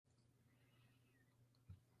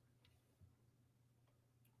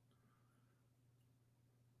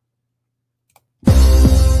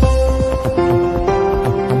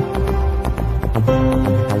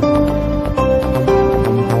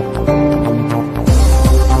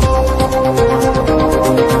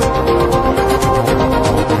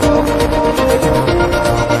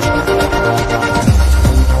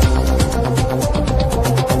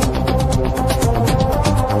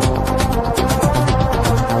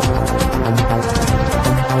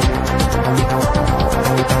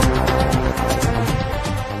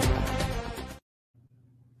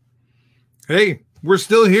Hey, we're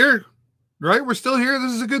still here, right? We're still here.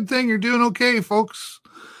 This is a good thing. You're doing okay, folks.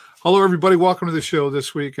 Hello, everybody. Welcome to the show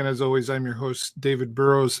this week. And as always, I'm your host, David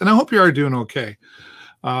Burrows. And I hope you are doing okay.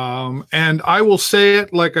 And I will say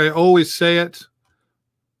it like I always say it.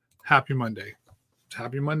 Happy Monday.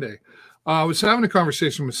 Happy Monday. I was having a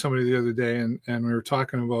conversation with somebody the other day, and we were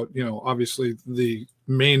talking about, obviously the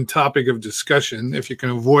main topic of discussion. If you can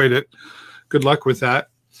avoid it, good luck with that.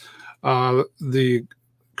 The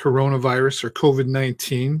coronavirus or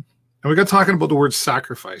COVID-19. And we got talking about the word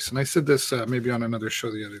sacrifice. And I said this maybe on another show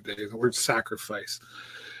the other day, the word sacrifice.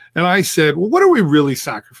 And I said, well, what are we really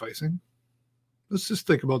sacrificing? Let's just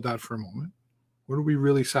think about that for a moment. What are we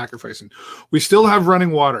really sacrificing? We still have running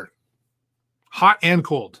water, hot and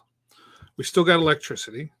cold. We still got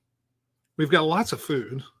electricity. We've got lots of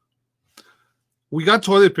food. We got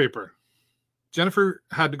toilet paper. Jennifer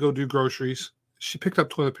had to go do groceries. She picked up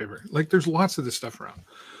toilet paper. Like, there's lots of this stuff around.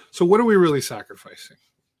 So what are we really sacrificing?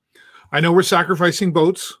 I know we're sacrificing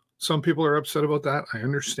boats. Some people are upset about that. I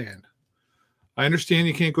understand. I understand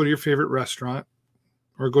you can't go to your favorite restaurant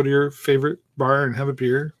or go to your favorite bar and have a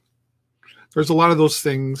beer. There's a lot of those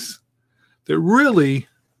things that really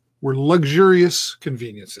were luxurious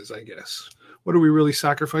conveniences, I guess. What are we really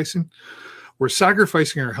sacrificing? We're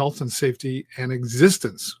sacrificing our health and safety and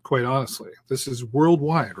existence, quite honestly. This is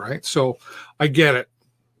worldwide, right? So I get it.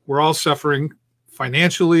 We're all suffering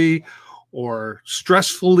financially or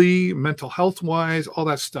stressfully, mental health-wise, all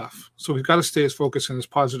that stuff. So we've got to stay as focused and as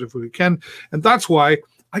positive as we can. And that's why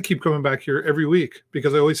I keep coming back here every week,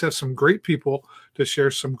 because I always have some great people to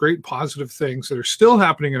share some great positive things that are still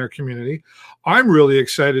happening in our community. I'm really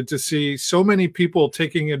excited to see so many people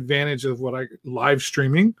taking advantage of live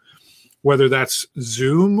streaming, whether that's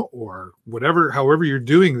Zoom or whatever, however you're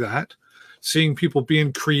doing that, seeing people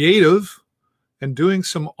being creative and doing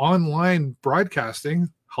some online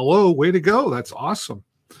broadcasting. Hello, way to go. That's awesome.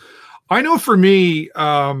 I know for me,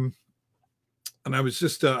 and I was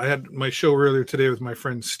just, I had my show earlier today with my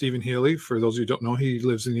friend Stephen Healy. For those who don't know, he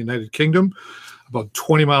lives in the United Kingdom, about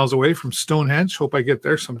 20 miles away from Stonehenge. Hope I get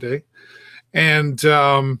there someday. And,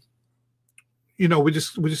 we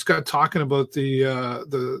just got talking about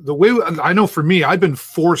the way. I know for me, I've been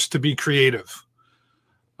forced to be creative.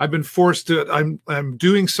 I've been forced to. I'm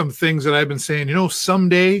doing some things that I've been saying.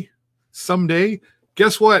 Someday.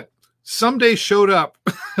 Guess what? Someday showed up,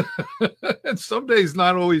 and someday's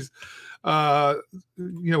not always.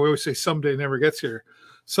 We always say someday never gets here.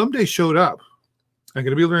 Someday showed up. I'm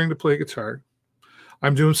going to be learning to play guitar.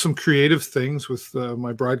 I'm doing some creative things with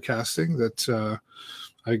my broadcasting that.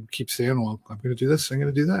 I keep saying, well, I'm going to do this, I'm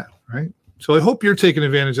going to do that, right? So I hope you're taking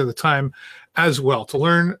advantage of the time as well to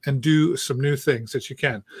learn and do some new things that you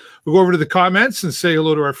can. We'll go over to the comments and say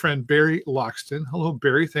hello to our friend Barry Loxton. Hello,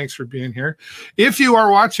 Barry. Thanks for being here. If you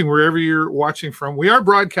are watching, wherever you're watching from, we are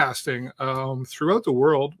broadcasting throughout the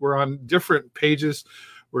world. We're on different pages.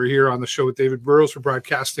 We're here on the show with David Burrows. We're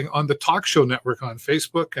broadcasting on the Talk Show Network on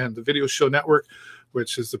Facebook and the Video Show Network,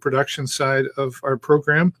 which is the production side of our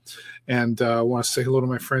program. And I want to say hello to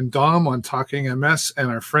my friend Dom on Talking MS and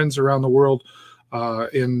our friends around the world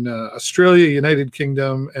in Australia, United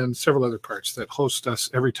Kingdom, and several other parts that host us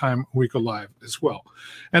every time we go live as well.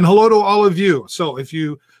 And hello to all of you. So if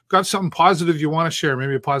you got something positive you want to share,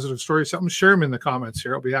 maybe a positive story, something, share them in the comments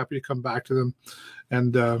here. I'll be happy to come back to them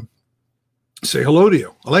and say hello to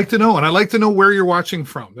you. I like to know, and I like to know where you're watching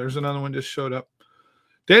from. There's another one just showed up.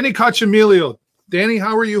 Danny Cacciamilio. Danny,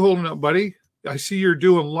 how are you holding up, buddy? I see you're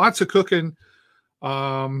doing lots of cooking.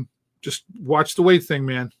 Just watch the weight thing,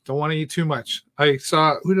 man. Don't want to eat too much. I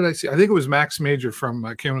saw, who did I see? I think it was Max Major from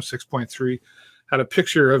Kano 6.3 had a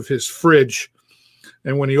picture of his fridge.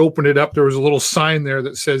 And when he opened it up, there was a little sign there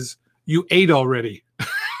that says, "You ate already."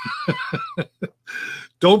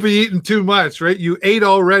 Don't be eating too much, right? You ate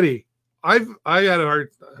already. I had a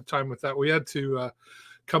hard time with that. We had to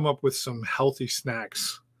come up with some healthy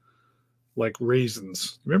snacks. Like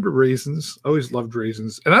raisins. Remember raisins? I always loved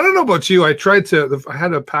raisins. And I don't know about you. I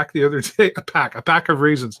had a pack the other day, a pack of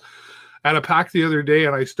raisins. I had a pack the other day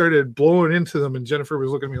and I started blowing into them. And Jennifer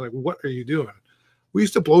was looking at me like, what are you doing? We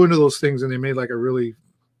used to blow into those things and they made like a really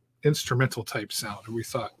instrumental type sound. And we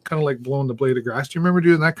thought kind of like blowing the blade of grass. Do you remember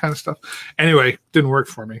doing that kind of stuff? Anyway, didn't work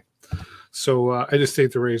for me. So I just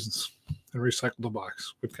ate the raisins and recycled the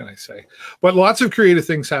box. What can I say? But lots of creative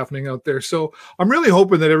things happening out there. So I'm really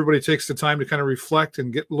hoping that everybody takes the time to kind of reflect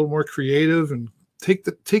and get a little more creative and take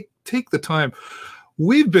the time.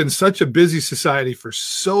 We've been such a busy society for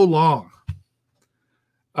so long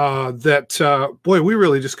that boy, we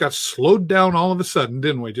really just got slowed down all of a sudden,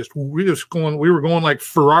 didn't we? We were going like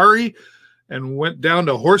Ferrari and went down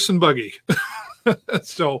to horse and buggy.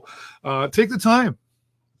 So take the time,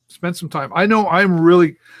 spend some time. I know I'm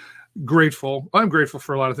really grateful. I'm grateful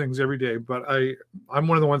for a lot of things every day, but I'm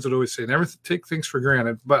one of the ones that always say never take things for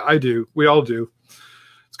granted, but I do. We all do.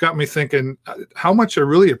 It's got me thinking how much I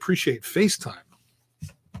really appreciate FaceTime.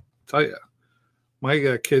 I'll tell you,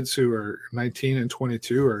 my kids who are 19 and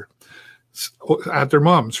 22 are at their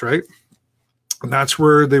mom's, right? And that's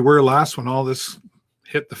where they were last when all this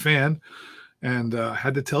hit the fan, and I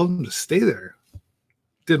had to tell them to stay there.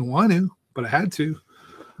 Didn't want to, but I had to.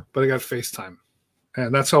 But I got FaceTime.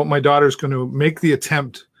 And that's how my daughter's going to make the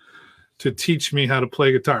attempt to teach me how to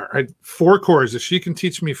play guitar. 4 chords. If she can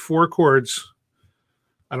teach me 4 chords,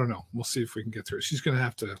 I don't know. We'll see if we can get through it. She's going to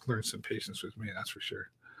have to learn some patience with me, that's for sure.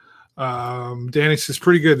 Danny says,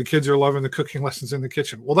 pretty good. The kids are loving the cooking lessons in the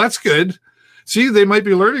kitchen. Well, that's good. See, they might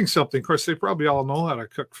be learning something. Of course, they probably all know how to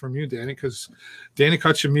cook from you, Danny, because Danny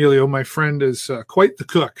Cacciamilio, my friend, is quite the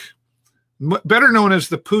cook. Better known as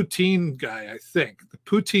the poutine guy, I think. The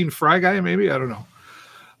poutine fry guy, maybe? I don't know.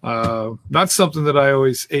 Not something that I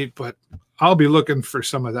always ate, but I'll be looking for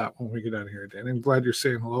some of that when we get out of here, Danny. I'm glad you're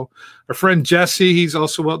saying hello. Our friend Jesse, he's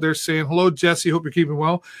also out there saying hello, Jesse. Hope you're keeping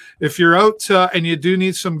well. If you're out and you do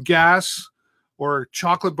need some gas or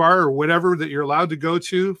chocolate bar or whatever that you're allowed to go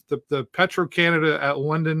to, the Petro Canada at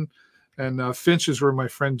London and Finch is where my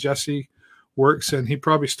friend Jesse works, and he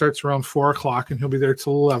probably starts around 4 o'clock, and he'll be there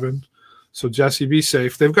till 11. So, Jesse, be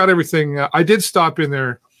safe. They've got everything. I did stop in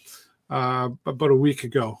there about a week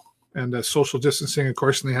ago, and social distancing, of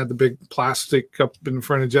course, and they had the big plastic up in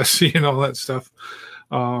front of Jesse and all that stuff.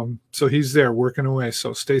 So he's there working away.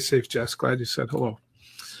 So stay safe, Jess. Glad you said hello.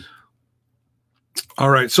 All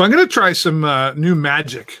right. So I'm going to try some new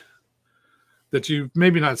magic that you've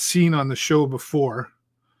maybe not seen on the show before.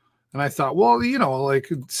 And I thought, well, like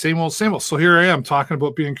same old, same old. So here I am talking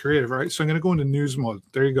about being creative, right? So I'm going to go into news mode.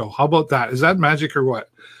 There you go. How about that? Is that magic or what?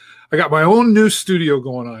 I got my own new studio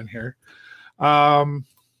going on here.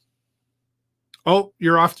 Oh,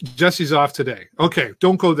 you're off. Jesse's off today. Okay,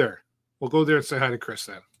 don't go there. We'll go there and say hi to Chris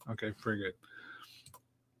then. Okay, very good.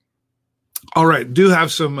 All right, do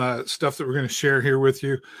have some stuff that we're going to share here with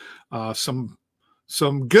you.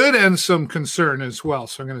 Some good and some concern as well.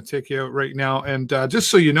 So I'm going to take you out right now. And just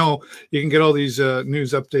so you know, you can get all these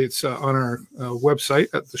news updates on our website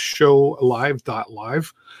at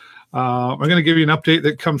theshowlive.live. I'm going to give you an update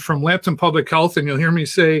that comes from Lambton Public Health, and you'll hear me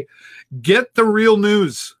say, get the real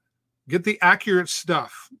news. Get the accurate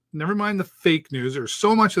stuff. Never mind the fake news. There's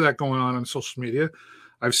so much of that going on social media.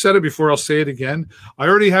 I've said it before. I'll say it again. I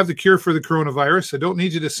already have the cure for the coronavirus. I don't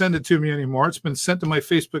need you to send it to me anymore. It's been sent to my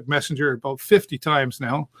Facebook Messenger about 50 times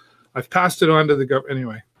now. I've passed it on to the government.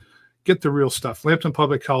 Anyway, get the real stuff. Lambton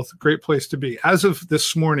Public Health, great place to be. As of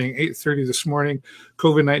this morning, 8:30 this morning,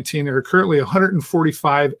 COVID-19, there are currently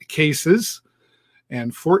 145 cases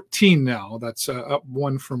and 14 now. That's up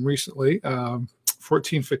 1 from recently.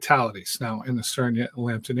 14 fatalities now in the Sarnia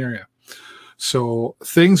Lambton area. So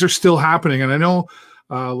things are still happening. And I know,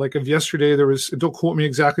 like of yesterday, there was, don't quote me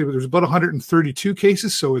exactly, but there was about 132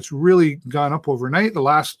 cases. So it's really gone up overnight. The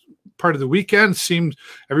last part of the weekend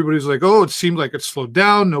everybody was like, oh, it seemed like it slowed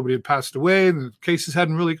down. Nobody had passed away. And the cases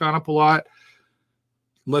hadn't really gone up a lot.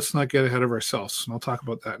 Let's not get ahead of ourselves. And I'll talk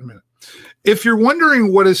about that in a minute. If you're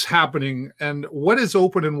wondering what is happening and what is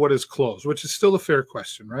open and what is closed, which is still a fair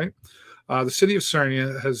question, right? The city of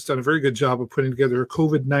Sarnia has done a very good job of putting together a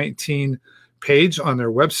COVID-19 page on their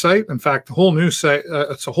website. In fact, the whole news site,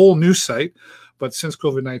 it's a whole news site, but since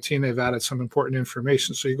COVID-19, they've added some important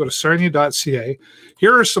information. So you go to sarnia.ca.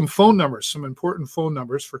 Here are some phone numbers, some important phone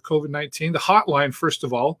numbers for COVID-19. The hotline, first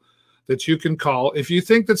of all, that you can call. If you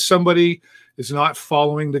think that somebody is not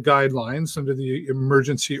following the guidelines under the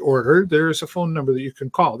emergency order, there is a phone number that you can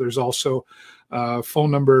call. There's also a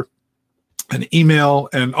phone number, an email,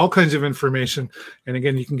 and all kinds of information. And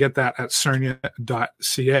again, you can get that at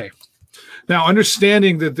sarnia.ca. Now,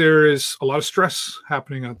 understanding that there is a lot of stress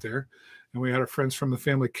happening out there, and we had our friends from the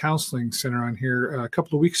Family Counseling Center on here a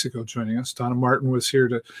couple of weeks ago joining us. Donna Martin was here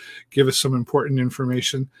to give us some important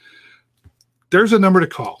information. There's a number to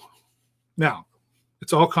call. Now,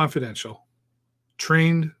 it's all confidential.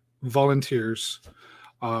 Trained volunteers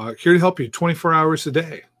here to help you 24 hours a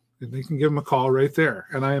day. And you can give them a call right there.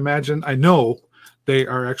 And I know they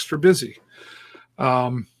are extra busy.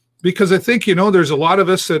 Because I think, there's a lot of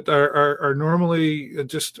us that are normally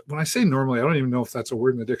just, when I say normally, I don't even know if that's a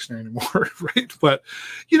word in the dictionary anymore, right? But,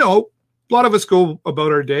 a lot of us go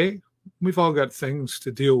about our day. We've all got things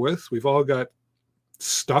to deal with. We've all got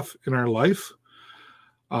stuff in our life.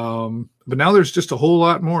 But now there's just a whole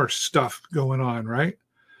lot more stuff going on, right?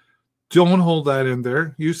 Don't hold that in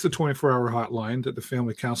there. Use the 24-hour hotline that the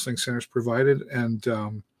Family Counseling Center's provided, and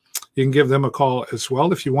you can give them a call as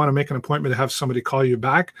well. If you want to make an appointment to have somebody call you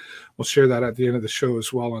back, we'll share that at the end of the show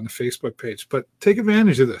as well on the Facebook page. But take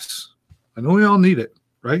advantage of this. I know we all need it,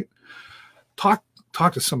 right? Talk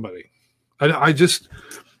to somebody. I just,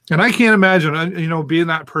 and I can't imagine, being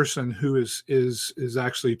that person who is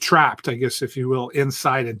actually trapped, I guess, if you will,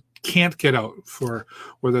 inside and can't get out for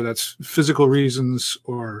whether that's physical reasons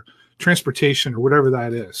or transportation or whatever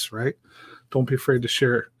that is, right? Don't be afraid to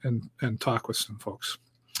share and talk with some folks.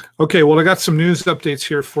 Okay, well, I got some news updates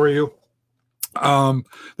here for you.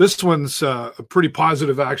 This one's pretty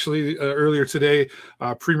positive, actually. Earlier today,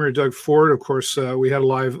 Premier Doug Ford, of course, we had a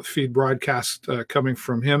live feed broadcast coming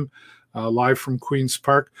from him, live from Queen's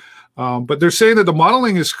Park. But they're saying that the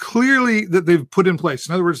modeling is clearly that they've put in place.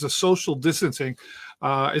 In other words, the social distancing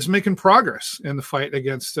is making progress in the fight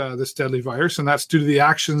against this deadly virus, and that's due to the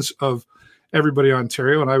actions of everybody in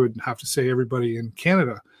Ontario, and I would have to say everybody in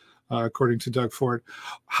Canada, according to Doug Ford.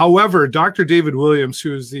 However, Dr. David Williams,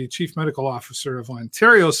 who is the Chief Medical Officer of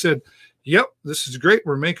Ontario, said, yep, this is great.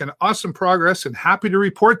 We're making awesome progress and happy to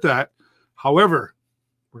report that. However,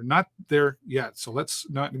 we're not there yet, so let's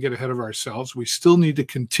not get ahead of ourselves. We still need to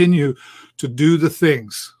continue to do the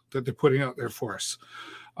things that they're putting out there for us.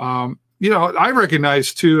 I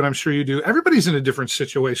recognize too, and I'm sure you do, everybody's in a different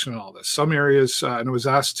situation in all this. Some areas, and I was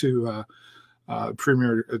asked to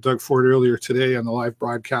Premier Doug Ford earlier today on the live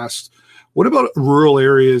broadcast, what about rural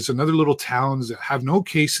areas and other little towns that have no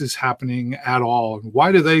cases happening at all? And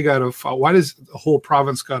why do they why does the whole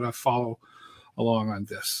province got to follow along on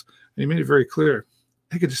this? And he made it very clear.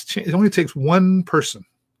 They could just change. It only takes one person,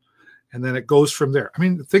 and then it goes from there. I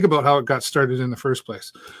mean, think about how it got started in the first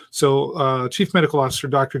place. So Chief Medical Officer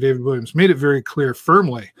Dr. David Williams made it very clear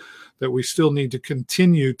firmly that we still need to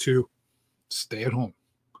continue to stay at home.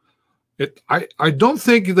 I don't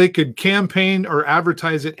think they could campaign or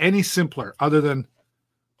advertise it any simpler other than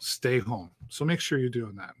stay home. So make sure you're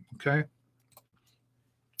doing that, okay?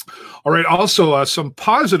 All right. Also, some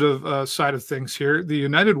positive side of things here. The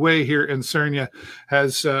United Way here in Sarnia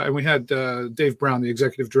has, and we had Dave Brown, the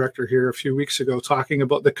executive director, here a few weeks ago talking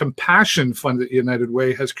about the Compassion Fund that United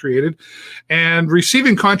Way has created and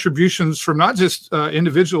receiving contributions from not just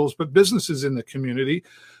individuals, but businesses in the community.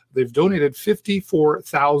 They've donated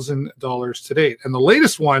 $54,000 to date. And the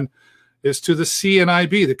latest one is to the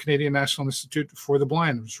CNIB, the Canadian National Institute for the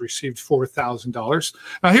Blind, which received $4,000.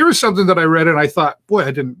 Now, here is something that I read, and I thought, boy,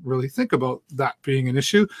 I didn't really think about that being an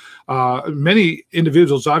issue. Many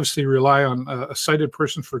individuals obviously rely on a sighted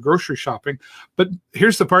person for grocery shopping, but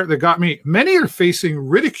here's the part that got me. Many are facing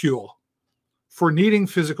ridicule for needing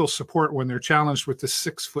physical support when they're challenged with the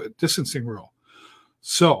 6-foot distancing rule.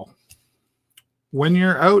 So when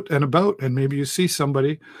you're out and about and maybe you see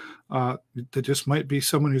somebody that just might be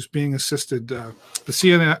someone who's being assisted, the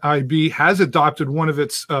CNIB has adopted one of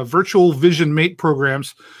its virtual vision mate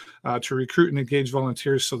programs to recruit and engage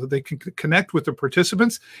volunteers so that they can connect with the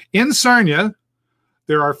participants. In Sarnia,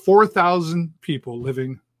 there are 4,000 people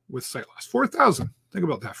living with sight loss. 4,000. Think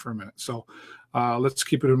about that for a minute. So let's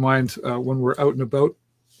keep it in mind when we're out and about.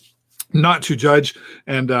 Not to judge,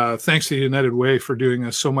 and thanks to United Way for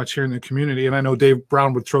doing so much here in the community. And I know Dave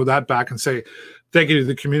Brown would throw that back and say, thank you to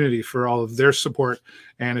the community for all of their support.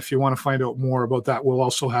 And if you want to find out more about that, we'll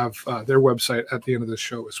also have their website at the end of the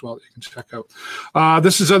show as well that you can check out.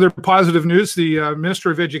 This is other positive news. The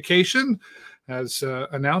Minister of Education has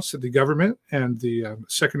announced that the government and the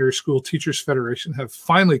Secondary School Teachers Federation have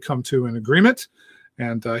finally come to an agreement.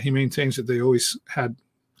 And he maintains that they always had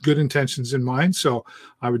good intentions in mind. So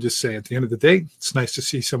I would just say at the end of the day, it's nice to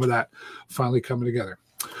see some of that finally coming together.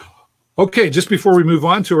 Okay, just before we move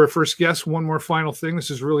on to our first guest, one more final thing. This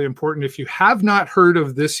is really important. If you have not heard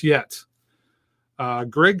of this yet,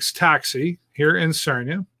 Greg's Taxi here in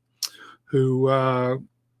Sarnia, who has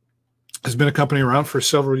been a company around for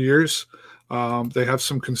several years. They have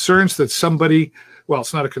some concerns that somebody, well,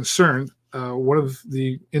 it's not a concern. One of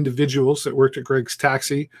the individuals that worked at Greg's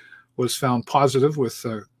Taxi was found positive with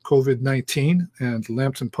COVID-19, and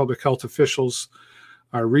Lambton public health officials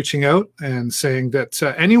are reaching out and saying that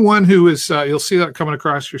anyone who is, you'll see that coming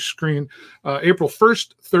across your screen, April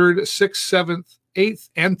 1st, 3rd, 6th, 7th, 8th,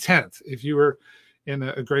 and 10th. If you were in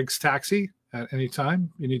a Greg's Taxi at any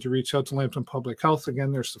time, you need to reach out to Lambton Public Health.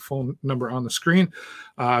 Again, there's the phone number on the screen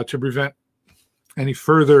to prevent any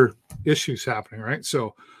further issues happening, right?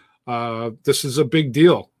 So this is a big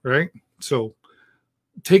deal, right? So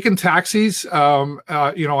taking taxis, I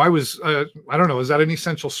was, I don't know, is that an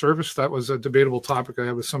essential service? That was a debatable topic I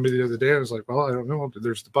had with somebody the other day. I was like, well, I don't know.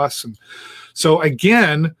 There's the bus. And so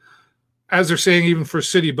again, as they're saying, even for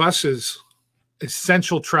city buses,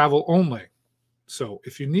 essential travel only. So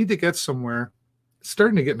if you need to get somewhere, it's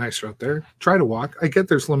starting to get nicer out there. Try to walk. I get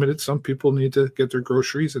there's limited. Some people need to get their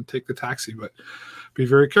groceries and take the taxi, but be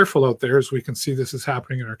very careful out there, as we can see this is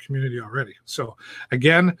happening in our community already. So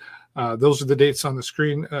again, those are the dates on the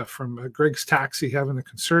screen from Greg's Taxi having the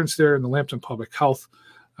concerns there, and the Lambton Public Health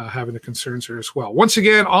having the concerns there as well. Once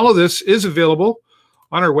again, all of this is available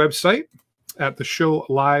on our website at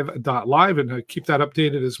theshowlive.live, and I keep that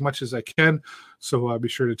updated as much as I can. So be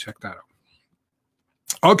sure to check that out.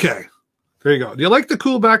 Okay, there you go. Do you like the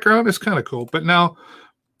cool background? It's kind of cool. But now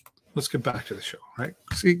let's get back to the show, right?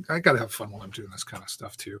 See, I got to have fun while I'm doing this kind of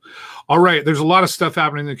stuff too. All right, there's a lot of stuff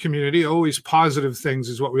happening in the community. Always positive things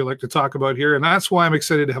is what we like to talk about here. And that's why I'm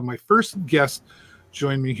excited to have my first guest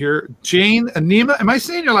join me here. Jane Anima. Am I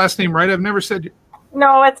saying your last name right? I've never said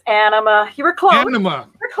No, it's Anima. You were close. Anima.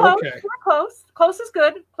 You were close. Okay. You were close. Close is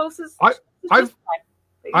good. Close is I've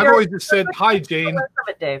always just said, hi, Jane. From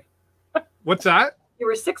it, Dave. What's that? You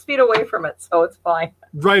were 6 feet away from it, so it's fine.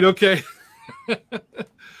 Right. Okay.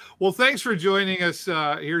 Well, thanks for joining us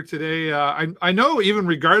here today. I know even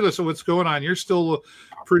regardless of what's going on, you're still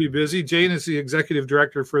pretty busy. Jane is the executive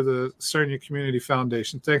director for the Sarnia Community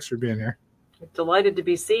Foundation. Thanks for being here. Delighted to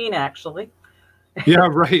be seen, actually. Yeah,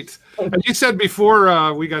 right. And you said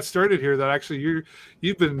before we got started here that actually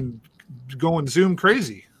you've been going Zoom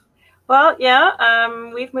crazy. Well,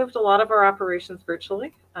 yeah, we've moved a lot of our operations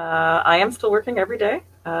virtually. I am still working every day.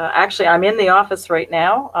 Actually, I'm in the office right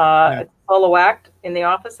now. It's full of whack in the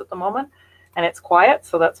office at the moment, and it's quiet,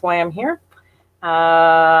 so that's why I'm here.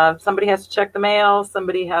 Somebody has to check the mail.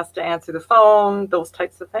 Somebody has to answer the phone, those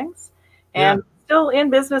types of things. And still in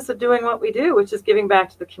business of doing what we do, which is giving back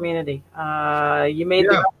to the community. You made the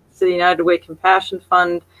reference to the United Way Compassion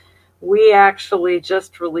Fund. We actually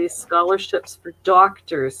just released scholarships for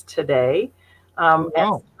doctors today. And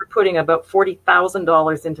we're putting about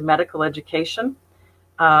 $40,000 into medical education.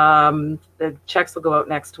 The checks will go out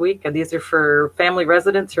next week. And these are for family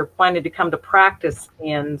residents who are planning to come to practice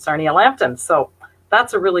in Sarnia-Lambton. So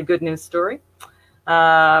that's a really good news story.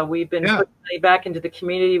 We've been putting money back into the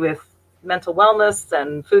community with mental wellness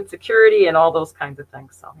and food security and all those kinds of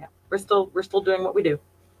things. So yeah, we're still doing what we do.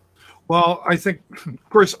 Well, I think, of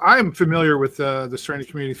course, I'm familiar with the Sarnia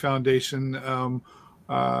Community Foundation.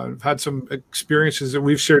 I've had some experiences that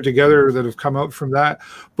we've shared together that have come out from that.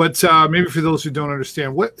 But maybe for those who don't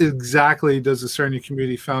understand, what exactly does the Sarnia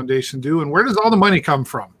Community Foundation do, and where does all the money come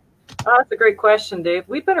from? Oh, that's a great question, Dave.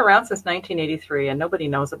 We've been around since 1983, and nobody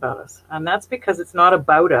knows about us. And that's because it's not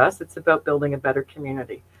about us. It's about building a better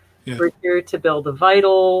community. Yeah. We're here to build a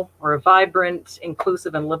vital or a vibrant,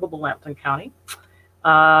 inclusive, and livable Lambton County.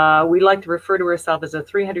 We like to refer to ourselves as a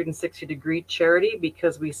 360-degree charity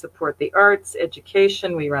because we support the arts,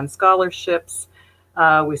 education, we run scholarships,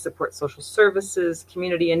 we support social services,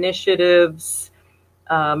 community initiatives,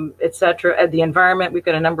 etc. The environment, we've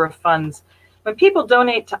got a number of funds. When people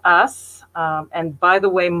donate to us, and by the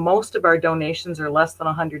way, most of our donations are less than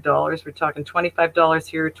 $100. We're talking $25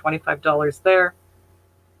 here, $25 there.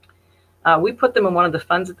 We put them in one of the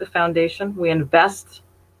funds at the foundation. We invest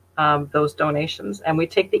those donations, and we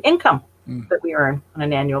take the income that we earn on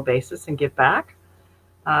an annual basis and give back.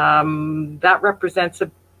 That represents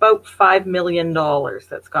about $5 million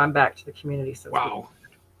that's gone back to the community since. Wow.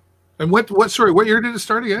 And what year did it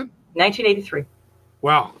start again? 1983.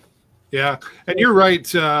 Wow. Yeah. And you're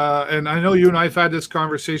right. And I know you and I have had this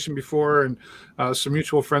conversation before, and some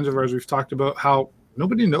mutual friends of ours, we've talked about how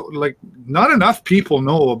not enough people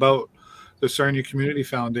know about the Sarnia Community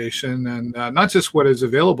Foundation, and not just what is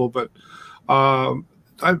available, but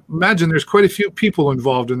I imagine there's quite a few people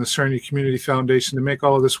involved in the Sarnia Community Foundation to make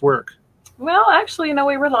all of this work. Well, actually,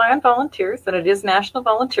 we rely on volunteers, and it is National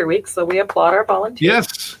Volunteer Week, so we applaud our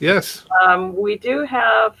volunteers. Yes. We do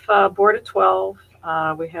have a board of 12.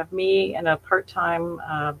 We have me and a part-time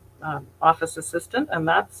office assistant, and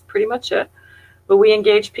that's pretty much it. But we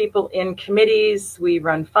engage people in committees, we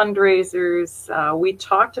run fundraisers, we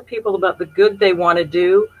talk to people about the good they want to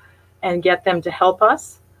do and get them to help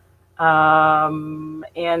us.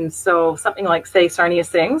 And so something like, say, Sarnia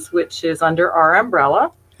Sings, which is under our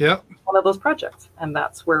umbrella, one of those projects. And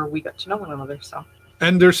that's where we got to know one another. So.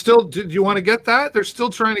 And they're still, do you want to get that? They're still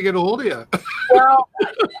trying to get a hold of you. Well, I'm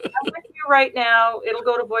with you right now. It'll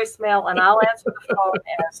go to voicemail, and I'll answer the phone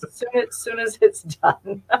as soon as it's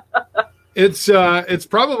done. It's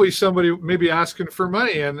probably somebody maybe asking for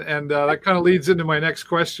money, and that kind of leads into my next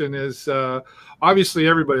question is obviously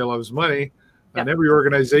everybody loves money, and every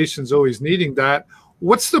organization's always needing that.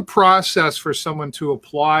 What's the process for someone to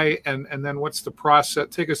apply, and then what's the process?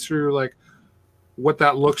 Take us through, like, what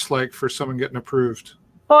that looks like for someone getting approved?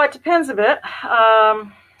 Well, it depends a bit.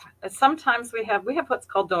 Sometimes we have what's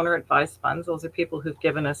called donor advised funds. Those are people who've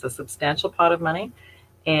given us a substantial pot of money,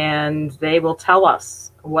 and they will tell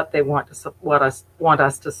us what they want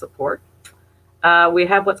us to support. We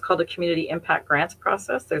have what's called a community impact grants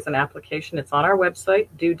process. There's an application. It's on our website.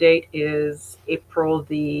 Due date is April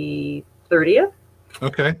the 30th.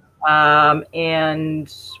 Okay.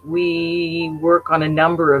 And we work on a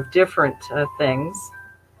number of different things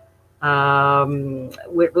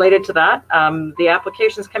related to that. The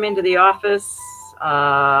applications come into the office.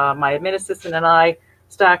 My admin assistant and I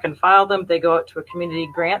stack and file them. They go out to a community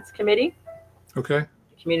grants committee. Okay.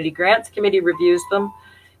 The community grants committee reviews them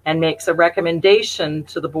and makes a recommendation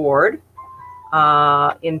to the board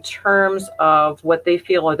in terms of what they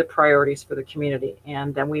feel are the priorities for the community.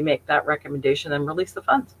 And then we make that recommendation and release the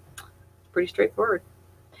funds. It's pretty straightforward.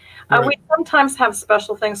 Right. We sometimes have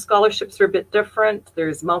special things. Scholarships are a bit different.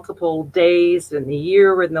 There's multiple days in the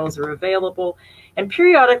year when those are available. And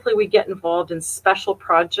periodically we get involved in special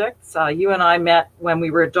projects. You and I met when we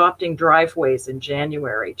were adopting driveways in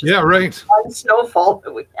January. Yeah, right. One snowfall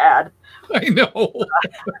that we had. I know.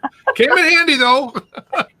 Came in handy though.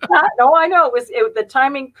 No, I know. The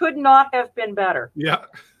timing could not have been better. Yeah.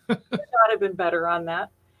 Could not have been better on that.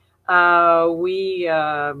 We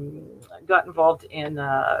got involved in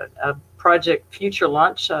a project, Future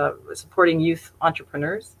Launch, supporting youth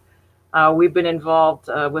entrepreneurs. We've been involved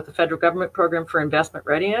with the federal government program for investment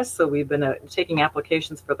readiness. So we've been taking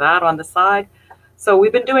applications for that on the side. So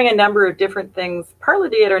we've been doing a number of different things, partly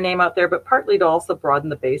to get our name out there, but partly to also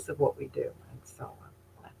broaden the base of what we do. And so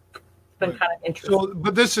it's been kind of interesting. So,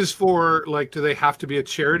 but this is for do they have to be a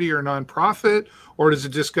charity or nonprofit, or does it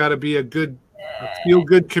just got to be a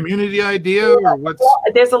feel-good community idea, or what's? Well,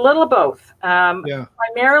 there's a little of both. Yeah.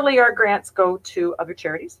 Primarily, our grants go to other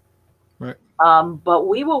charities. Right. But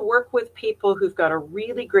we will work with people who've got a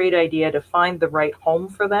really great idea to find the right home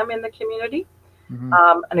for them in the community. Mm-hmm.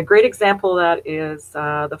 And a great example of that is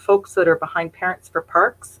the folks that are behind Parents for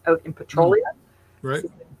Parks out in Petrolia. Right.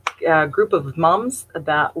 A group of moms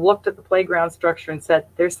that looked at the playground structure and said,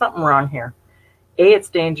 there's something wrong here. A, it's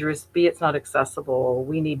dangerous. B, it's not accessible.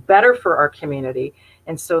 We need better for our community.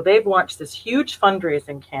 And so they've launched this huge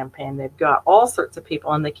fundraising campaign. They've got all sorts of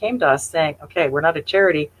people. And they came to us saying, okay, we're not a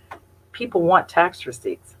charity. People want tax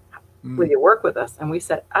receipts. Will you work with us? And we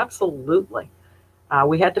said, absolutely.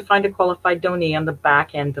 We had to find a qualified donee on the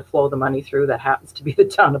back end to flow the money through. That happens to be the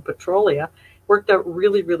town of Petrolia. Worked out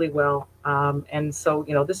really, really well. And so,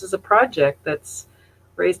 this is a project that's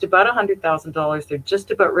raised about $100,000. They're just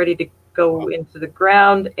about ready to go into the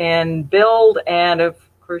ground and build. And of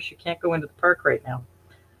course, you can't go into the park right now.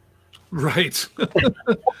 Right.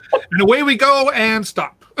 And away we go and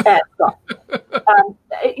stop. Life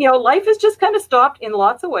has just kind of stopped in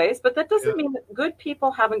lots of ways, but that doesn't mean that good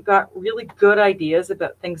people haven't got really good ideas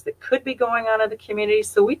about things that could be going on in the community.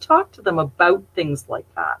 So we talk to them about things like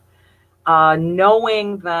that,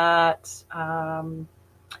 knowing that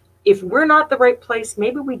if we're not the right place,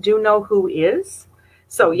 maybe we do know who is.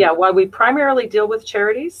 So while we primarily deal with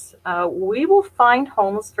charities, we will find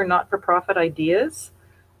homes for not-for-profit ideas.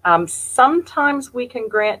 Sometimes we can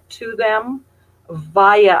grant to them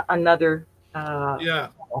via another.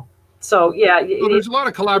 So there's a lot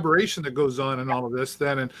of collaboration that goes on in all of this.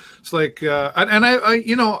 Then, and it's like,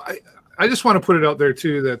 I just want to put it out there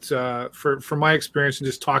too that from my experience and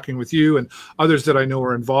just talking with you and others that I know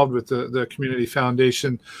are involved with the Community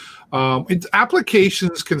Foundation,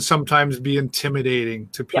 applications can sometimes be intimidating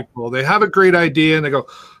to people. They have a great idea and they go,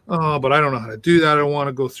 oh, but I don't know how to do that. I don't want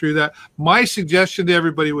to go through that. My suggestion to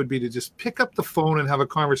everybody would be to just pick up the phone and have a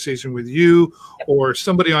conversation with you or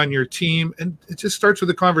somebody on your team. And it just starts with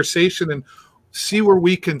a conversation and see where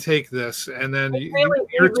we can take this. And then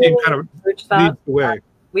your team kind of leads the way.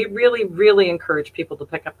 We really, really encourage people to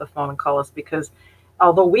pick up the phone and call us because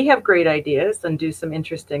although we have great ideas and do some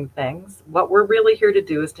interesting things, what we're really here to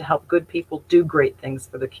do is to help good people do great things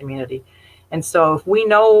for the community. And so if we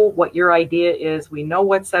know what your idea is, we know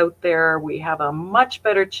what's out there, we have a much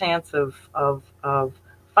better chance of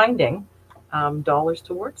finding dollars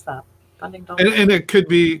towards that. Funding dollars. And it could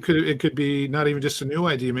be not even just a new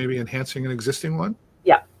idea, maybe enhancing an existing one.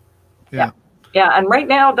 Yeah, and right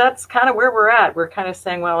now that's kind of where we're at. We're kind of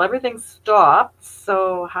saying, well, everything's stopped,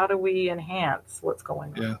 so how do we enhance what's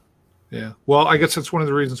going on? Yeah. Well, I guess that's one of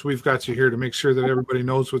the reasons we've got you here to make sure that everybody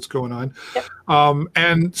knows what's going on. Yep.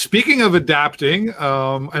 And speaking of adapting,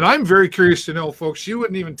 and I'm very curious to know, folks, you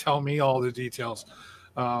wouldn't even tell me all the details.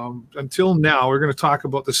 Until now, we're going to talk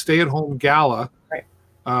about the stay-at-home gala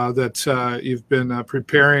that you've been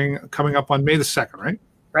preparing coming up on May the 2nd, right?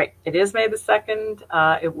 Right. It is May the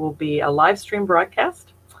 2nd. It will be a live stream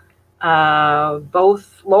broadcast,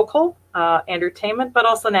 both local entertainment, but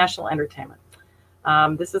also national entertainment.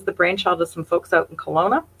 This is the brainchild of some folks out in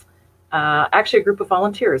Kelowna, actually a group of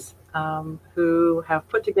volunteers who have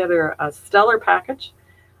put together a stellar package.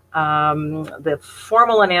 The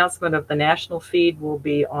formal announcement of the national feed will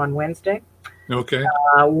be on Wednesday. Okay.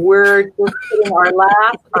 We're just putting our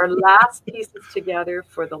last pieces together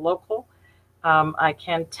for the local. I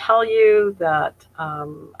can tell you that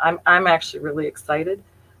I'm actually really excited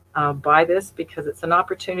by this because it's an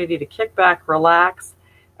opportunity to kick back, relax.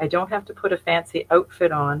 I don't have to put a fancy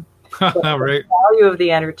outfit on. Right. The value of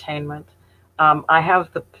the entertainment. I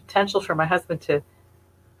have the potential for my husband to,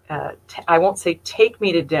 I won't say take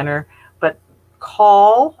me to dinner, but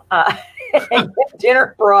call and get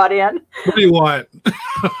dinner brought in. What do you want?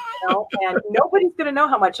 And nobody's going to know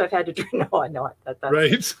how much I've had to drink. No, I know it. That's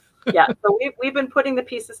right. Yeah, so we've been putting the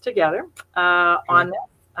pieces together on this.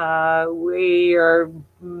 We are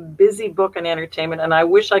busy booking entertainment, and I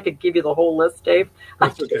wish I could give you the whole list, Dave.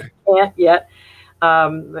 That's okay. I can't yet.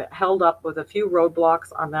 Held up with a few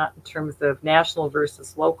roadblocks on that in terms of national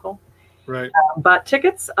versus local. Right. But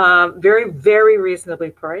tickets, very, very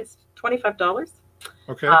reasonably priced, $25.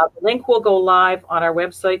 Okay. The link will go live on our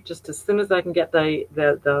website just as soon as I can get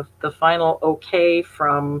the final okay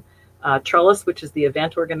from Trellis, which is the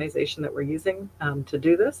event organization that we're using to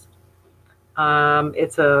do this.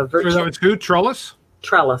 It's a virtual. So that was who? Trellis?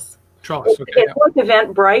 Trellis. Trellis. Okay. It's like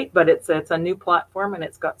Eventbrite, but it's a new platform and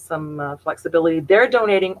it's got some flexibility. They're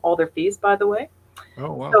donating all their fees, by the way.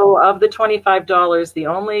 Oh wow. So of the $25, the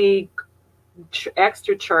only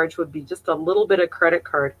extra charge would be just a little bit of credit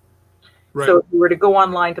card. Right. So if you were to go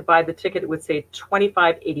online to buy the ticket, it would say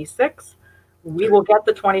 $25.86. We will get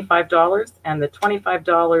the $25, and the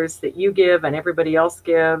 $25 that you give and everybody else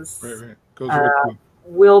gives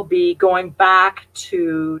will be going back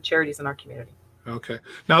to charities in our community. Okay.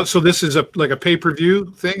 Now, so this is like a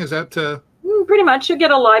pay-per-view thing? Is that pretty much? You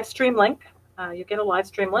get a live stream link.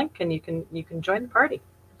 And you can join the party.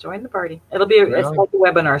 Join the party. It'll be it's like a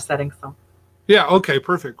webinar setting. So. Yeah. Okay.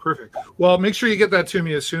 Perfect. Well, make sure you get that to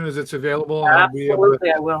me as soon as it's available.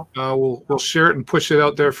 Absolutely, I will. We'll share it and push it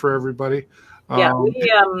out there for everybody. Yeah, we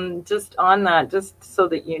just on that, just so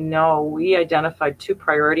that you know, we identified 2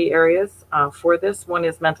 priority areas for this. One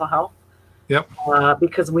is mental health. Yep.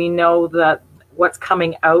 Because we know that what's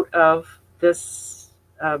coming out of this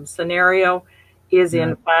scenario is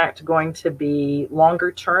in fact going to be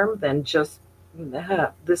longer term than just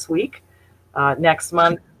this week, next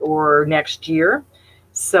month, or next year.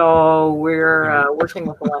 So we're working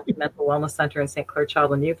with the Mental Wellness Center in St. Clair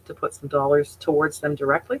Child and Youth to put some dollars towards them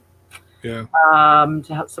directly. Yeah.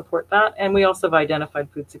 To help support that. And we also have identified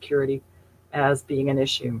food security as being an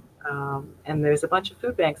issue. And there's a bunch of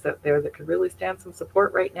food banks out there that could really stand some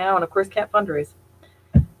support right now, and of course can't fundraise.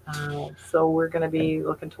 So we're going to be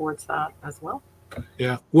looking towards that as well.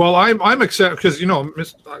 Yeah. Well, I'm excited because,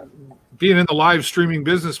 being in the live streaming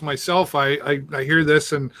business myself, I hear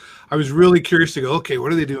this and I was really curious to go, okay,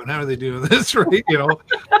 what are they doing? How are they doing this? Right.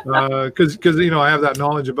 Because I have that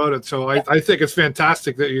knowledge about it. So I think it's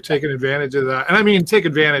fantastic that you're taking advantage of that. And I mean, take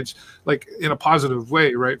advantage like in a positive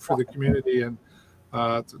way, right, for the community. And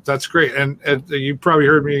that's great. And you probably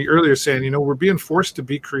heard me earlier saying, we're being forced to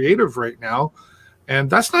be creative right now. And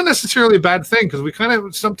that's not necessarily a bad thing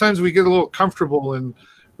because sometimes we get a little comfortable in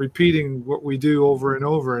repeating what we do over and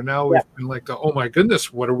over. And now we've been like, oh my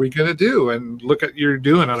goodness, what are we going to do? And look at you're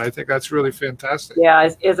doing it. I think that's really fantastic. Yeah.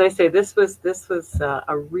 As I say, this was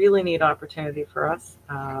a really neat opportunity for us,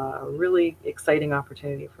 a really exciting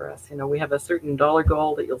opportunity for us. We have a certain dollar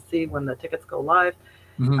goal that you'll see when the tickets go live.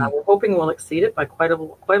 Mm-hmm. We're hoping we'll exceed it by quite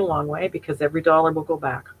a long way because every dollar will go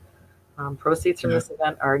back. Proceeds from this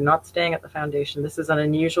event are not staying at the foundation. This is an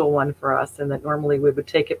unusual one for us, and that normally we would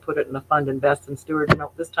take it, put it in a fund, invest, and steward.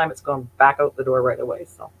 This time it's going back out the door right away.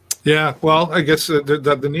 So. Yeah, well, I guess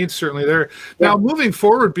the need's certainly there. Now, moving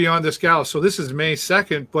forward beyond this gala, so this is May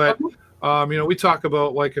 2nd, but we talk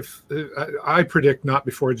about like if I predict not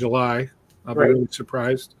before July. I'll be really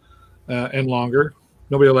surprised and longer.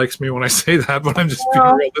 Nobody likes me when I say that, but I'm just being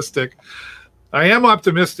realistic. I am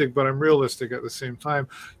optimistic, but I'm realistic at the same time.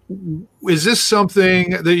 Is this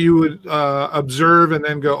something that you would observe and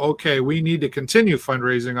then go, okay, we need to continue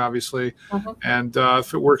fundraising, obviously, and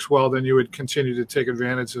if it works well, then you would continue to take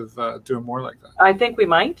advantage of doing more like that? I think we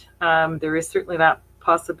might. There is certainly that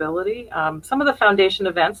possibility. Some of the foundation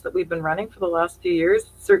events that we've been running for the last few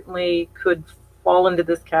years certainly could fall into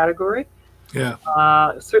this category. Yeah.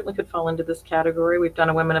 Certainly could fall into this category. We've done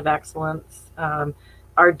a Women of Excellence.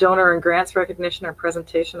 our donor and grants recognition or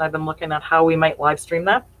presentation, I've been looking at how we might live stream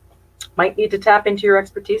that. Might need to tap into your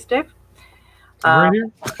expertise, Dave. Right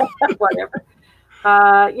here. Whatever.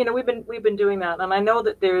 We've been doing that, and I know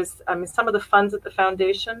that there's, some of the funds at the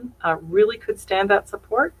foundation really could stand that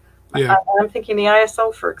support. Yeah. I'm thinking the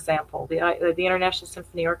ISO, for example, the International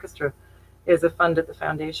Symphony Orchestra is a fund at the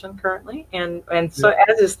foundation currently, and so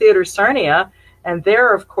as is Theatre Sarnia, and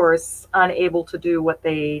they're of course unable to do what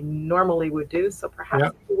they normally would do. So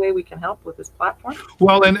perhaps the way we can help with this platform.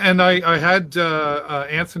 Well, and I had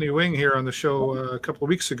Anthony Wing here on the show a couple of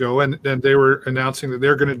weeks ago, and they were announcing that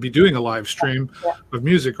they're going to be doing a live stream of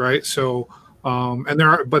music, right? So, and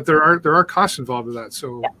there are costs involved with that.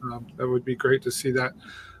 So that would be great to see that.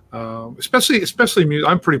 Especially music.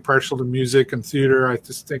 I'm pretty partial to music and theater. I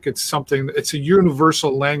just think it's a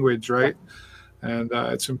universal language, right? And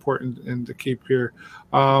it's important and to keep here.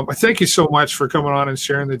 I thank you so much for coming on and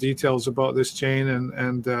sharing the details about this, Jane,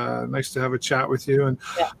 and nice to have a chat with you, and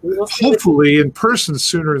hopefully in person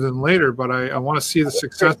sooner than later, but I want to see the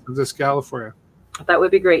success of this gala for you. That would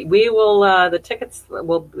be great. We will, the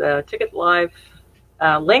ticket live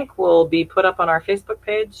link will be put up on our Facebook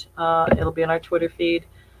page. It'll be on our Twitter feed.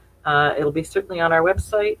 It'll be certainly on our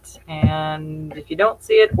website, and if you don't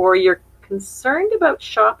see it or you're concerned about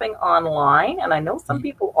shopping online, and I know some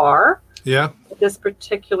people are at this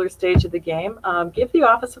particular stage of the game, give the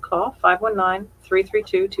office a call,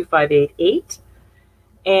 519-332-2588,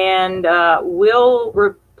 and we'll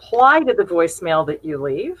reply to the voicemail that you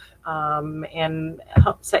leave and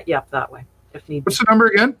help set you up that way if need be. What's the number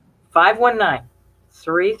again?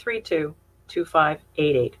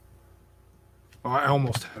 519-332-2588. Oh, I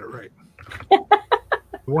almost had it right. I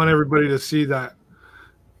want everybody to see that.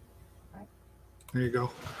 There you go.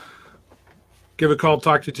 Give a call,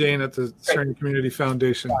 talk to Jane at the Sarnia Community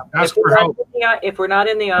Foundation. Ask for help. If we're not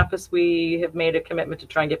in the office, we have made a commitment to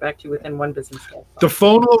try and get back to you within one business day. The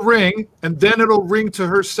phone will ring, and then it'll ring to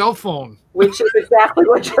her cell phone. Which is exactly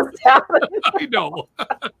what just happened. I know.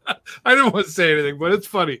 I didn't want to say anything, but it's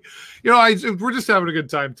funny. We're just having a good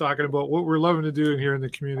time talking about what we're loving to do here in the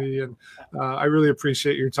community, and I really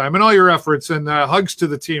appreciate your time and all your efforts, and hugs to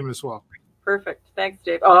the team as well. Perfect. Thanks,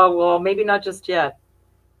 Dave. Oh, well, maybe not just yet.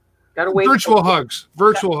 Got to wait. Virtual hugs.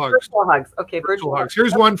 Virtual hugs. Okay, virtual hugs.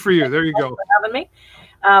 Here's one for you. There you go. Thanks for having me.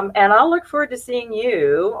 And I'll look forward to seeing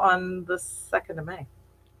you on the 2nd of May.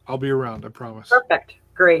 I'll be around, I promise. Perfect.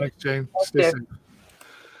 Great. Thanks, Jane. Stay safe.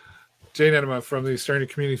 Jane Enema from the Sarnia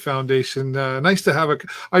Community Foundation. Nice to have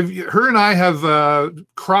her and I have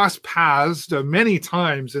crossed paths many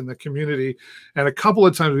times in the community, and a couple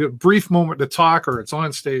of times we had a brief moment to talk, or it's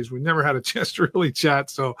on stage. We never had a chance to really chat,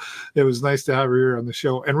 so it was nice to have her here on the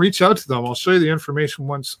show. And reach out to them. I'll show you the information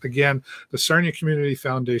once again, the Sarnia Community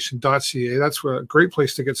Foundation.ca. That's a great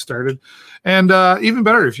place to get started. And even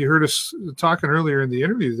better, if you heard us talking earlier in the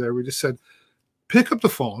interview there, we just said, pick up the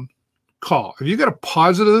phone, call. If you got a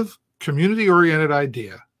positive, community-oriented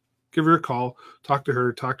idea, give her a call, talk to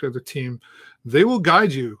her, talk to the team. They will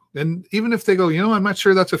guide you. And even if they go, I'm not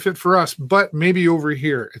sure that's a fit for us, but maybe over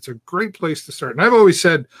here, it's a great place to start. And I've always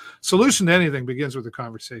said, solution to anything begins with a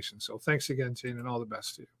conversation. So thanks again, Jane, and all the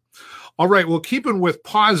best to you. All right, well, keeping with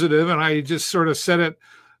positive, and I just sort of said it,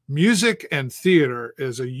 music and theater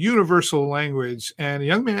is a universal language, and a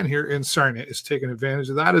young man here in Sarnia is taking advantage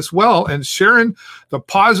of that as well and sharing the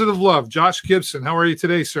positive love. Josh Gibson, how are you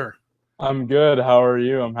today, sir? I'm good. How are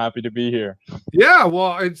you? I'm happy to be here. Yeah,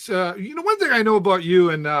 well, it's one thing I know about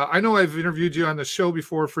you, and I know I've interviewed you on the show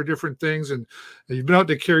before for different things, and you've been out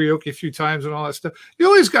to karaoke a few times and all that stuff. You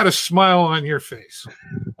always got a smile on your face.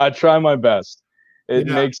 I try my best. It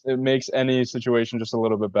makes any situation just a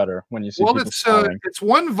little bit better when you see people smiling. It's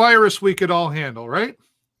one virus we could all handle, right?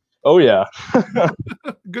 Oh, yeah.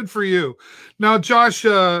 Good for you. Now, Josh,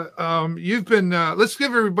 you've been, let's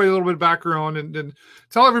give everybody a little bit of background and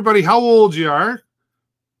tell everybody how old you are.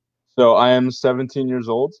 So I am 17 years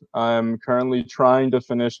old. I'm currently trying to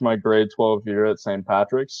finish my grade 12 year at St.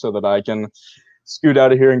 Patrick's so that I can scoot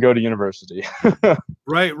out of here and go to university.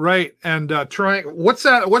 Right. And what's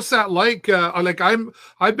that like?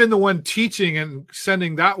 I've been the one teaching and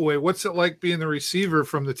sending that way. What's it like being the receiver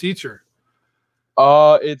from the teacher?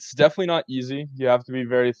 It's definitely not easy. You have to be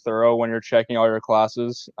very thorough when you're checking all your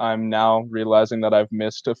classes. I'm now realizing that I've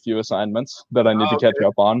missed a few assignments that I need to catch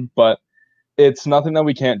up on, but it's nothing that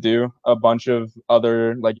we can't do. A bunch of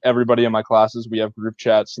other, everybody in my classes, we have group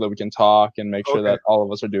chats so that we can talk and make sure that all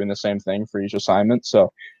of us are doing the same thing for each assignment.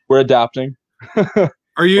 So we're adapting.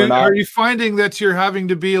 Are you finding that you're having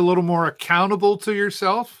to be a little more accountable to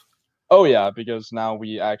yourself? Oh yeah, because now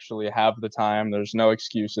we actually have the time. There's no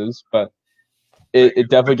excuses, but it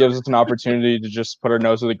definitely gives us an opportunity to just put our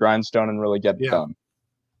nose to the grindstone and really get it done.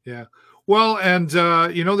 Yeah. Well, and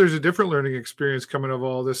there's a different learning experience coming of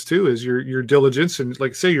all this too, is your diligence and,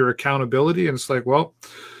 like say, your accountability. And it's like, well,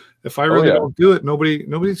 if I really don't do it,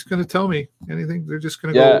 nobody's going to tell me anything. They're just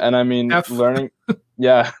going to go. Yeah, and I mean,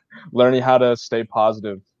 learning how to stay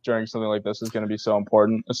positive during something like this is going to be so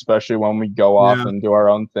important, especially when we go off and do our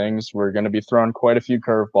own things. We're going to be throwing quite a few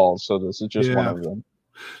curveballs, so this is just one of them.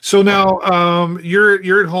 So now,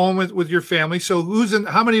 you're at home with your family. So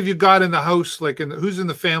how many of you got in the house? Who's in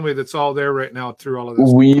the family that's all there right now through all of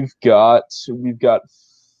this? We've got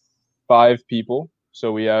 5 people.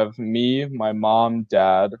 So we have me, my mom,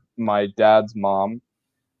 dad, my dad's mom,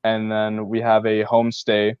 and then we have a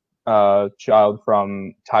homestay child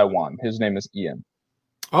from Taiwan. His name is Ian.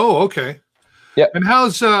 Oh, okay. Yeah. And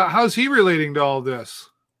how's he relating to all this?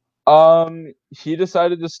 He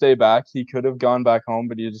decided to stay back. He could have gone back home,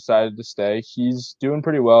 but he decided to stay. He's doing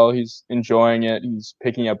pretty well. He's enjoying it. He's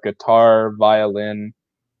picking up guitar, violin.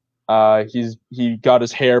 He got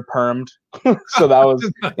his hair permed, so that was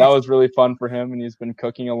nice. That was really fun for him. And he's been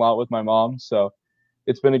cooking a lot with my mom, so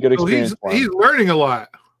it's been a good experience. He's learning a lot.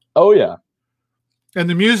 Oh yeah. And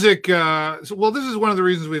the music. This is one of the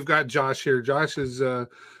reasons we've got Josh here. Josh is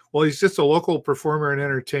he's just a local performer and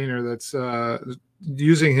entertainer that's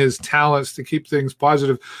using his talents to keep things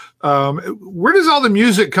positive. Where does all the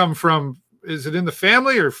music come from? Is it in the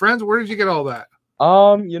family or friends? Where did you get all that?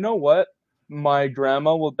 You know what? My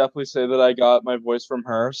grandma will definitely say that I got my voice from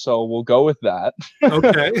her, so we'll go with that.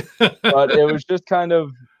 Okay. But it was just kind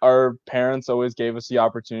of, our parents always gave us the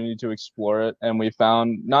opportunity to explore it, and we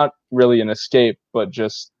found not really an escape, but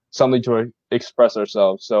just something to express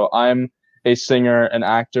ourselves. So I'm a singer and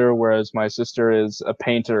actor, whereas my sister is a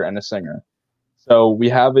painter and a singer. So we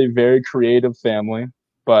have a very creative family,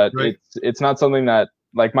 but it's not something that,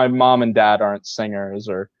 like, my mom and dad aren't singers,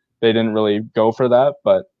 or they didn't really go for that,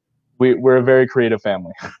 but we're a very creative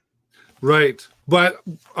family. Right. But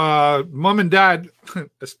mom and dad,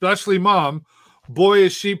 especially mom, boy,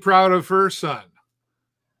 is she proud of her son.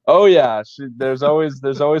 Oh yeah. There's always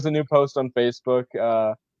a new post on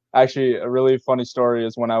Facebook. Actually, a really funny story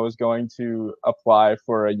is when I was going to apply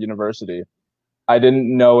for a university, I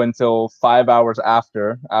didn't know until 5 hours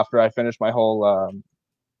after I finished my whole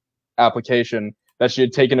application that she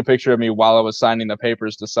had taken a picture of me while I was signing the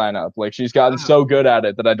papers to sign up. Like, she's gotten so good at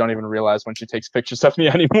it that I don't even realize when she takes pictures of me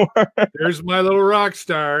anymore. There's my little rock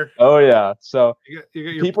star. Oh yeah. So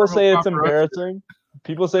you people say it's embarrassing.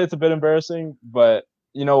 People say it's a bit embarrassing, but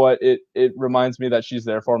you know what? It reminds me that she's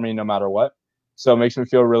there for me no matter what. So it makes me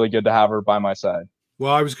feel really good to have her by my side.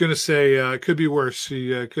 Well, I was going to say it could be worse.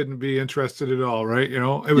 She couldn't be interested at all, right? It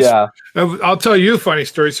was. I'll tell you a funny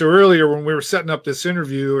story. So earlier when we were setting up this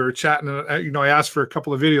interview or chatting, I asked for a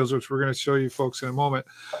couple of videos, which we're going to show you folks in a moment.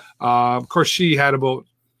 Of course, she had about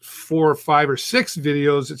 4 or 5 or 6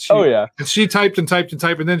 videos that she. And she typed and typed and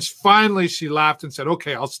typed, and then finally she laughed and said,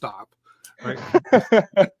 "Okay, I'll stop." Right.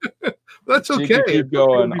 That's okay. She can keep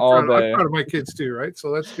going all day. I'm proud of my kids too, right?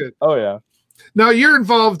 So that's good. Oh yeah. Now you're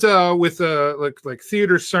involved with like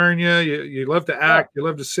Theater Sarnia. You love to act. You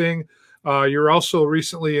love to sing. You're also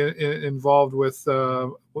recently involved with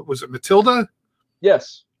what was it, Matilda?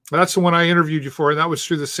 Yes, that's the one I interviewed you for, and that was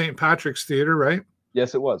through the St. Patrick's Theater, right?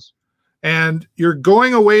 Yes, it was. And you're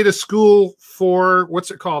going away to school for,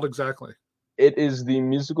 what's it called exactly? It is the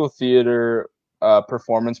musical theater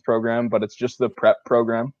performance program, but it's just the prep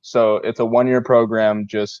program. So it's a 1-year program.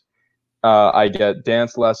 Just I get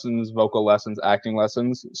dance lessons, vocal lessons, acting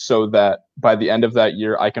lessons, so that by the end of that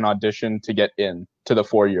year, I can audition to get in to the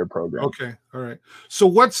 4-year program. Okay. All right. So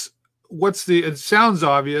what's it sounds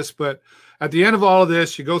obvious, but at the end of all of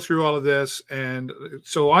this, you go through all of this. And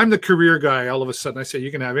so I'm the career guy. All of a sudden I say,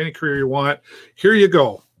 you can have any career you want. Here you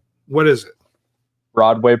go. What is it?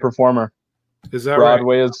 Broadway performer. Is that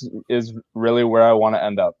Broadway right? is really where I want to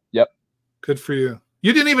end up. Yep. Good for you.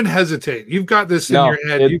 You didn't even hesitate. You've got this in your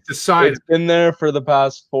head. You've decided. It's been there for the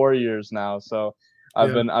past 4 years now. So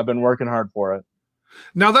I've been working hard for it.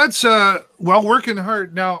 Now that's working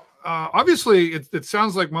hard. Now, obviously it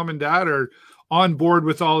sounds like mom and dad are on board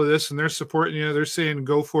with all of this and they're supporting you. They're saying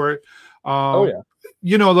go for it.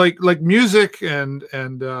 Like music and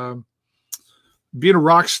being a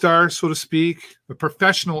rock star, so to speak, a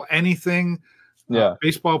professional anything.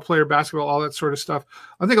 Baseball player, basketball, all that sort of stuff.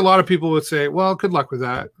 I think a lot of people would say, well, good luck with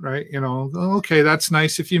that, right? Okay, that's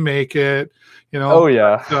nice if you make it,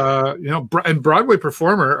 and Broadway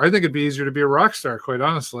performer, I think it'd be easier to be a rock star, quite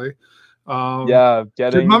honestly.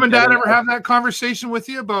 Did mom and dad ever have that conversation with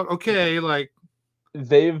you about, okay, like?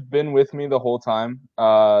 They've been with me the whole time.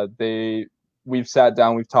 They we've sat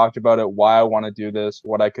down, we've talked about it, why I want to do this,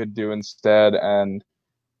 what I could do instead, and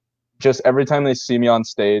just every time they see me on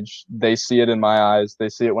stage, they see it in my eyes, they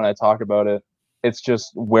see it when I talk about it. It's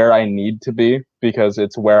just where I need to be because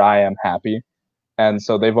it's where I am happy. And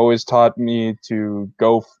so they've always taught me to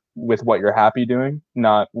go with what you're happy doing,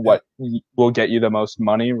 not what will get you the most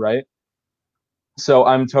money, right? So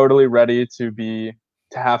I'm totally ready to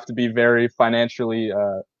have to be very financially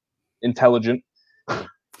intelligent,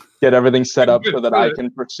 get everything set up so that I can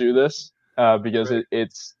pursue this because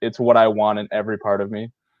it's what I want in every part of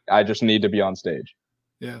me. I just need to be on stage.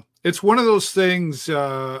 Yeah, it's one of those things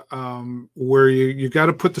where you got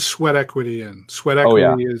to put the sweat equity in. Sweat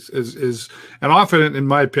equity is and often, in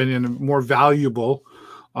my opinion, more valuable.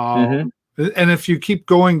 And if you keep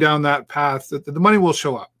going down that path, the money will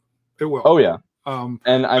show up. It will. Oh yeah.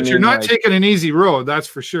 But you're not taking an easy road, that's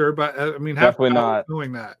for sure. But I mean, definitely not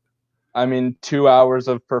doing that. I mean, 2 hours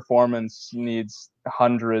of performance needs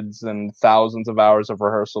hundreds and thousands of hours of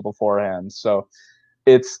rehearsal beforehand. So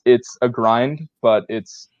it's a grind, but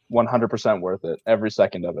it's 100% worth it, every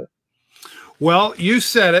second of it. Well, you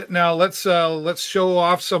said it. Now let's show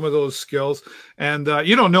off some of those skills. And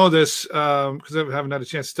you don't know this because I haven't had a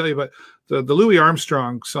chance to tell you, but the Louis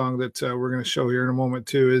Armstrong song that we're going to show here in a moment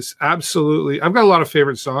too is absolutely. I've got a lot of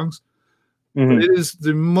favorite songs. But it is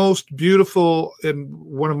the most beautiful and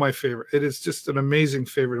one of my favorite. It is just an amazing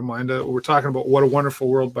favorite of mine. We're talking about "What a Wonderful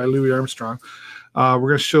World" by Louis Armstrong. We're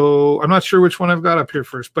going to show. I'm not sure which one I've got up here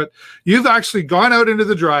first, but you've actually gone out into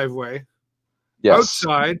the driveway,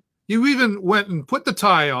 outside. You even went and put the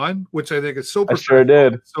tie on, which I think is so. I sure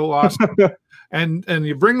did. So awesome. and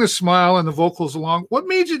you bring the smile and the vocals along. What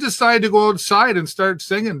made you decide to go outside and start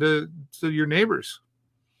singing to your neighbors?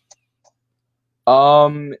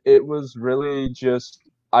 It was really just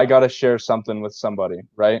I gotta share something with somebody,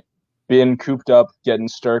 right? Being cooped up, getting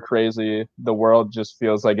stir crazy, the world just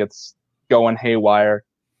feels like it's going haywire.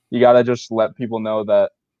 You gotta just let people know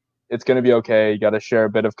that it's gonna be okay. You gotta share a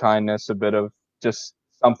bit of kindness, a bit of just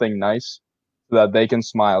something nice so that they can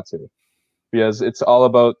smile too. Because it's all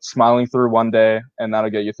about smiling through one day and that'll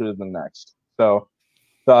get you through the next. So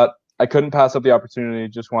thought I couldn't pass up the opportunity,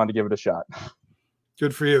 just wanted to give it a shot.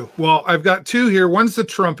 Good for you. Well, I've got two here. One's the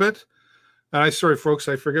trumpet. And sorry, folks,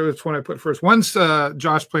 I forget which one I put first. One's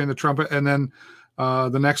Josh playing the trumpet, and then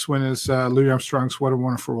the next one is Louis Armstrong's "What a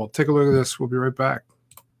Wonderful World." Take a look at this. We'll be right back.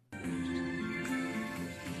 I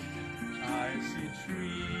see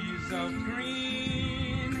trees of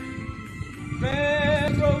green,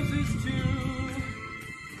 red roses too.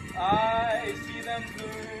 I see them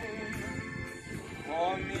bloom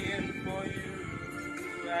for me and for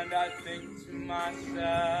you, and I think to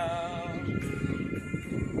myself,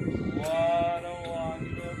 what a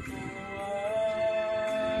wonderful world.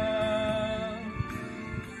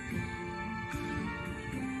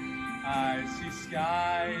 I see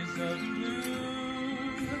skies of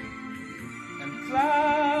blue and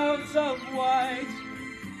clouds of white,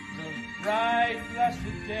 the bright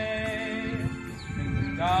blessed day and the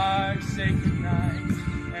dark sacred night,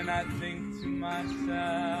 and I think to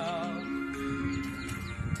myself,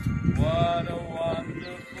 what a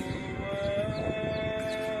wonderful world.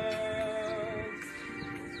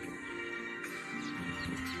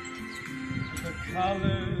 The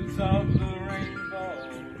colors of the rainbow,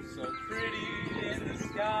 so pretty in the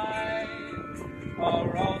sky,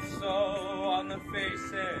 are also on the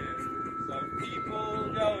faces of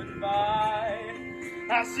people going by.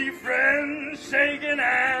 I see friends shaking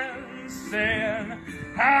hands, saying,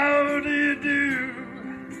 how do you do?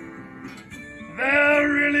 They're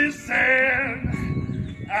really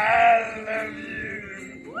saying, I love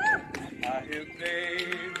you. I hear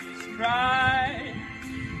babies cry,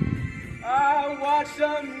 I watch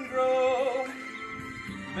them grow.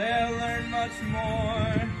 They'll learn much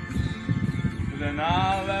more than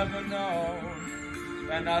I'll ever know.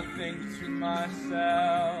 And I think to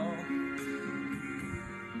myself,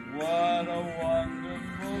 what a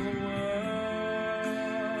wonderful world.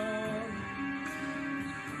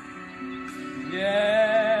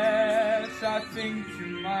 Yes, I think to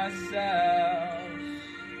myself,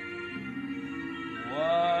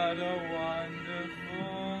 what a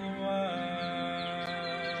wonderful world.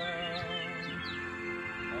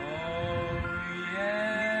 Oh,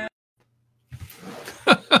 yeah.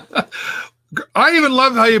 I even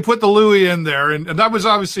love how you put the Louis in there, and that was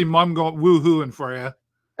obviously Mom going woo-hooing for you.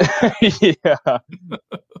 Yeah,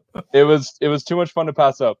 it was too much fun to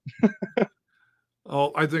pass up.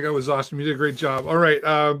 Oh, I think I was awesome. You did a great job. All right,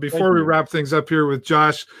 before we wrap things up here with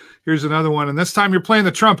Josh, here's another one, and this time you're playing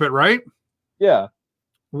the trumpet, right? Yeah.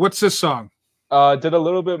 What's this song? Did a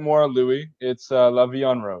little bit more Louis. It's La Vie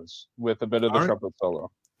en Rose with a bit of the trumpet solo.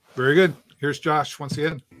 Very good. Here's Josh once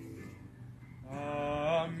again.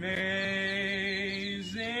 Amazing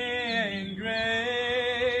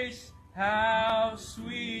grace, how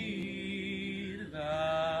sweet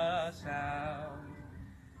the sound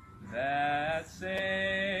that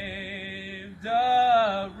saved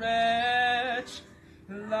a wretch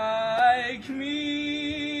like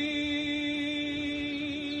me.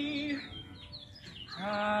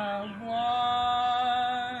 I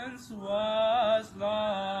once was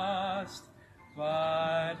lost,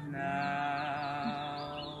 but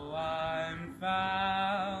now I'm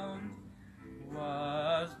found,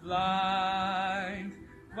 was blind,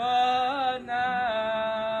 but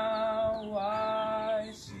now I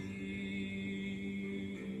see.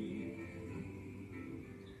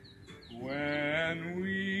 When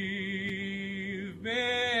we've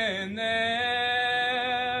been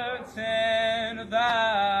there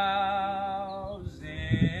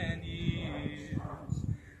 10,000 years,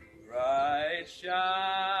 bright shining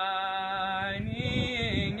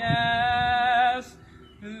as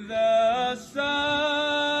the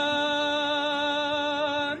sun,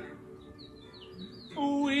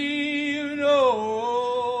 we've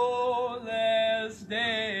no less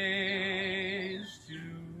days to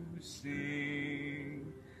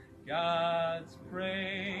sing God's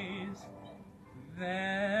praise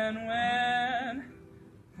than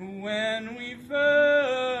when we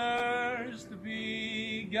first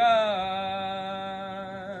begun.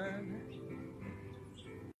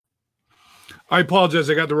 I apologize.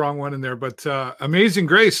 I got the wrong one in there, but Amazing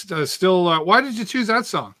Grace still. Why did you choose that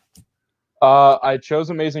song? I chose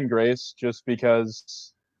Amazing Grace just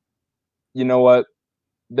because, you know what,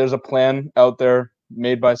 there's a plan out there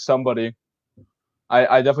made by somebody.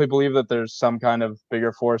 I definitely believe that there's some kind of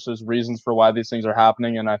bigger forces, reasons for why these things are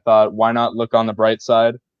happening, and I thought, why not look on the bright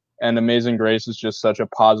side? And Amazing Grace is just such a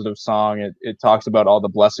positive song. It talks about all the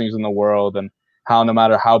blessings in the world and how no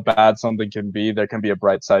matter how bad something can be, there can be a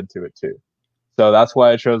bright side to it too. So that's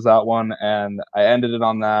why I chose that one, and I ended it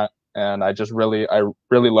on that. And I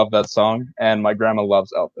really love that song, and my grandma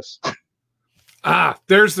loves Elvis.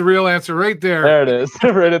 There's the real answer right there. There it is,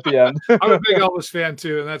 right at the end. I'm a big Elvis fan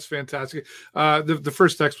too, and that's fantastic. The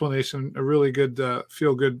first explanation, a really good,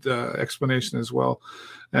 feel-good explanation as well.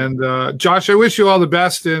 And Josh, I wish you all the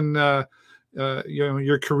best in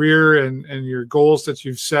your career and your goals that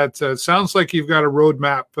you've set. It sounds like you've got a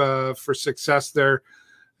roadmap for success there,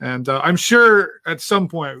 and I'm sure at some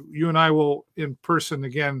point you and I will in person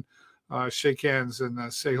again shake hands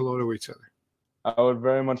and say hello to each other. I would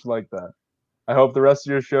very much like that. I hope the rest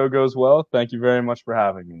of your show goes well. Thank you very much for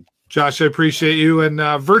having me. Josh, I appreciate you, and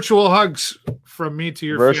virtual hugs from me to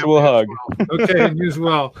your virtual hug. Well. Okay, and you as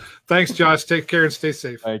well. Thanks, Josh. Take care and stay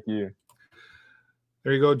safe. Thank you.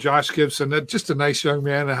 There you go, Josh Gibson. Just a nice young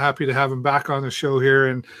man. I'm happy to have him back on the show here,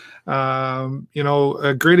 and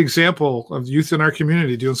a great example of youth in our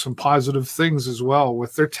community doing some positive things as well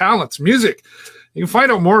with their talents, music. You can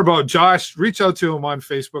find out more about Josh. Reach out to him on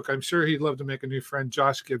Facebook. I'm sure he'd love to make a new friend,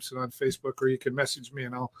 Josh Gibson, on Facebook, or you can message me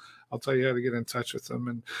and I'll tell you how to get in touch with him.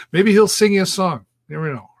 And maybe he'll sing you a song. You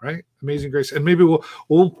never know, right? Amazing Grace. And maybe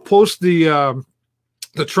we'll post the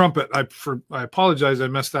trumpet. I apologize, I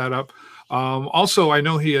messed that up. Also, I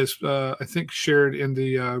know he has, I think, shared in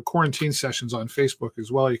the quarantine sessions on Facebook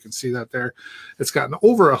as well. You can see that there. It's gotten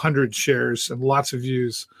over 100 shares and lots of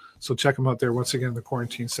views. So check them out there once again, the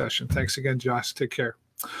quarantine session. Thanks again, Josh. Take care.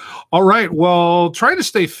 All right. Well, trying to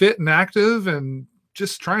stay fit and active and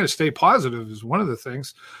just trying to stay positive is one of the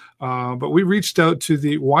things. But we reached out to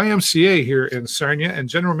the YMCA here in Sarnia and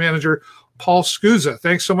General Manager Paul Scusa.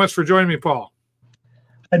 Thanks so much for joining me, Paul.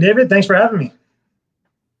 Hi, David. Thanks for having me.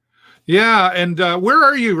 Yeah. And where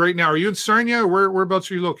are you right now? Are you in Sarnia?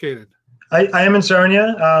 Whereabouts are you located? I am in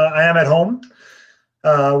Sarnia. I am at home.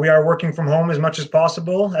 We are working from home as much as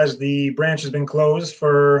possible as the branch has been closed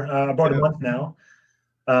for about a month now.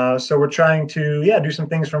 So we're trying to, do some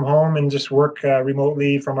things from home and just work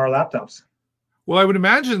remotely from our laptops. Well, I would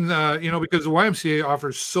imagine, because the YMCA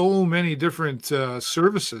offers so many different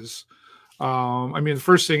services. The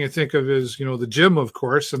first thing I think of is, the gym, of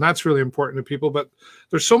course, and that's really important to people. But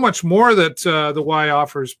there's so much more that the Y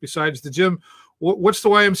offers besides the gym. What's the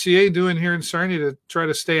YMCA doing here in Sarnia to try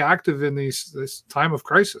to stay active in this time of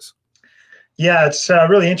crisis? Yeah, it's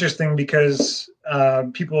really interesting because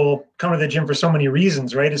people come to the gym for so many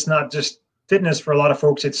reasons, right? It's not just fitness for a lot of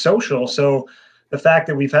folks, it's social. So the fact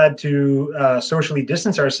that we've had to socially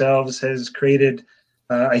distance ourselves has created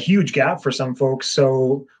a huge gap for some folks.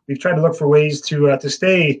 So we've tried to look for ways to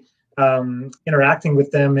stay interacting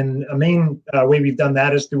with them. And a main way we've done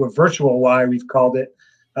that is through a virtual Y, we've called it,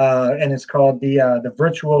 and it's called the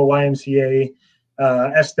Virtual YMCA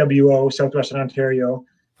SWO, Southwestern Ontario.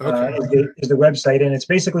 Is the website, and it's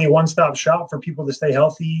basically a one-stop shop for people to stay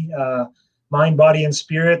healthy, mind, body, and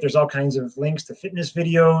spirit. There's all kinds of links to fitness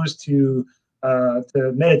videos, to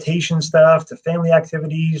meditation stuff, to family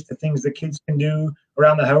activities, to things that kids can do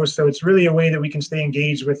around the house. So it's really a way that we can stay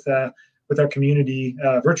engaged with our community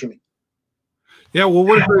virtually. Yeah, well,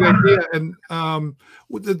 what a great idea! And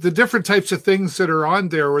the different types of things that are on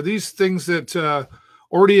there, were these things that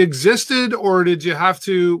already existed, or did you have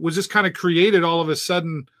to? Was this kind of created all of a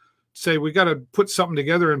sudden? Say we got to put something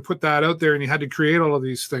together and put that out there, and you had to create all of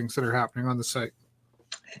these things that are happening on the site.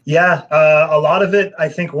 Yeah, a lot of it I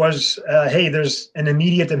think was, hey, there's an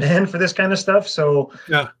immediate demand for this kind of stuff. So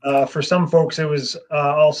for some folks, it was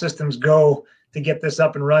all systems go to get this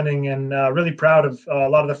up and running, and really proud of a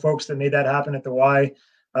lot of the folks that made that happen at the Y.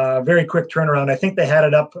 Very quick turnaround. I think they had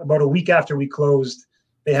it up about a week after we closed.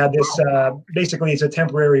 They had this, basically it's a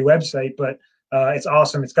temporary website, but it's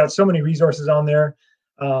awesome. It's got so many resources on there.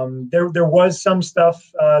 There was some stuff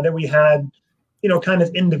that we had, kind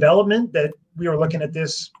of in development that we were looking at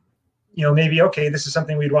this, maybe, okay, this is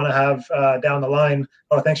something we'd want to have down the line.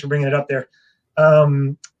 Oh, thanks for bringing it up there.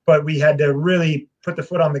 But we had to really put the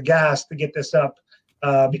foot on the gas to get this up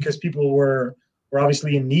because people were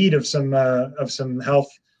obviously in need of some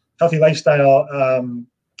healthy lifestyle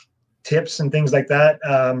tips and things like that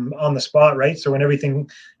on the spot, right? So when everything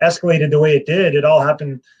escalated the way it did, it all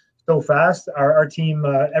happened so fast. Our team,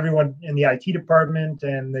 everyone in the IT department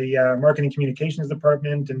and the marketing communications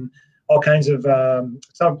department and all kinds of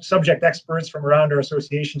subject experts from around our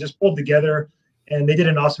association just pulled together, and they did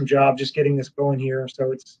an awesome job just getting this going here.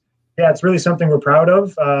 So it's really something we're proud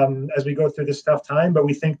of as we go through this tough time, but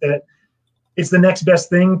we think that it's the next best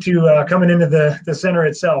thing to coming into the center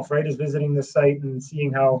itself, right, is visiting the site and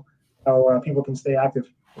seeing how people can stay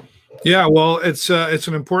active. Yeah, well, it's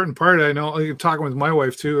an important part. I know, like, talking with my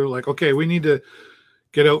wife too, like, okay, we need to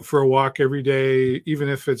get out for a walk every day, even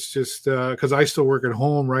if it's just because I still work at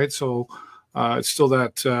home, right? So it's still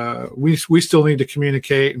that we still need to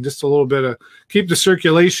communicate and just a little bit of keep the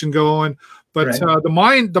circulation going. But right.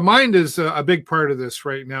 The mind is a big part of this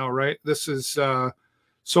right now, right? This is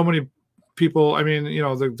so many people. I mean,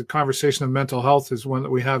 the conversation of mental health is one that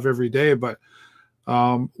we have every day, but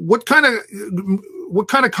what kind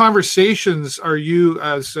of conversations are you,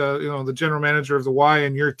 as the general manager of the Y,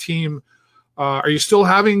 and your team? Are you still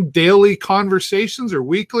having daily conversations or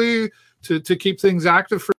weekly to keep things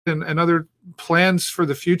active and other plans for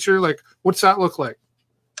the future? Like, what's that look like?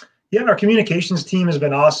 Yeah, our communications team has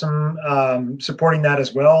been awesome, supporting that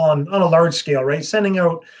as well on a large scale, right? Sending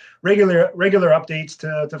out regular updates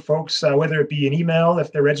to folks, whether it be an email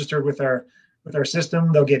if they're registered with our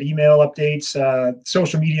system, they'll get email updates.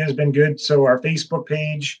 Social media has been good. So our Facebook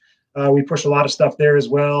page, we push a lot of stuff there as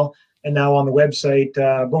well. And now on the website,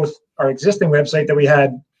 both our existing website that we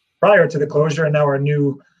had prior to the closure and now our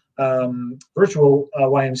new virtual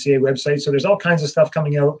YMCA website. So there's all kinds of stuff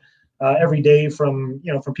coming out every day from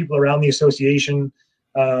people around the association,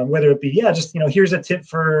 whether it be, just, here's a tip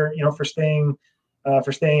for staying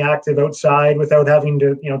active outside without having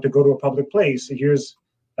to go to a public place. So here's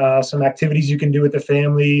some activities you can do with the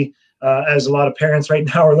family, as a lot of parents right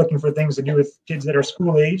now are looking for things to do with kids that are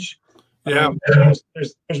school age. Yeah,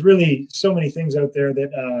 there's really so many things out there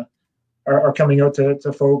that are coming out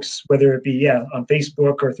to folks, whether it be on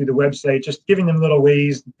Facebook or through the website, just giving them little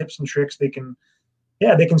ways, tips and tricks they can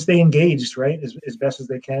stay engaged, right, as best as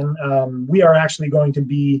they can. We are actually going to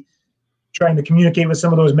be trying to communicate with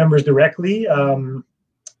some of those members directly.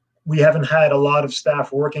 We haven't had a lot of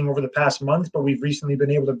staff working over the past month, but we've recently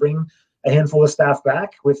been able to bring a handful of staff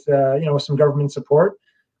back with some government support.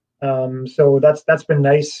 So that's been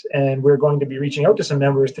nice, and we're going to be reaching out to some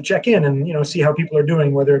members to check in and see how people are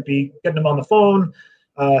doing, whether it be getting them on the phone,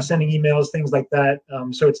 sending emails, things like that.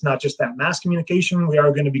 So it's not just that mass communication. We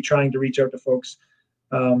are going to be trying to reach out to folks,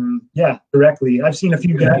 directly. I've seen a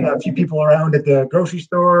few people around at the grocery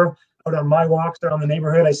store, out on my walks around the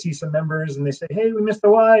neighborhood. I see some members and they say, "Hey, we missed the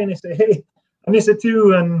Y," and they say, "Hey, I miss it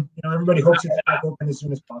too." And everybody hopes it's back open as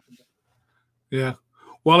soon as possible. Yeah.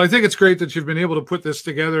 Well, I think it's great that you've been able to put this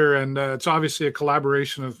together, and it's obviously a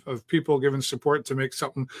collaboration of people giving support to make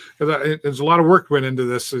something. There's a lot of work went into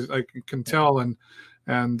this, as I can tell, and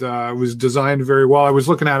it was designed very well. I was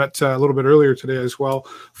looking at it a little bit earlier today as well,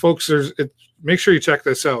 folks. Make sure you check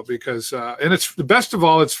this out because, and it's the best of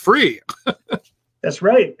all, it's free. That's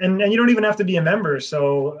right, and you don't even have to be a member.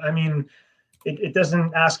 So I mean, it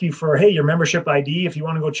doesn't ask you for, hey, your membership ID if you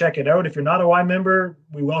want to go check it out. If you're not a Y member,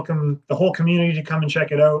 we welcome the whole community to come and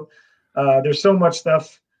check it out. There's so much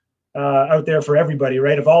stuff out there for everybody,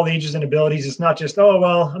 right? Of all ages and abilities. It's not just, oh,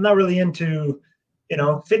 well, I'm not really into,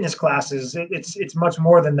 fitness classes. It's much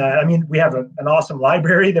more than that. I mean, we have an awesome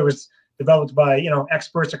library that was developed by,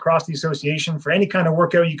 experts across the association for any kind of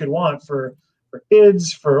workout you could want, for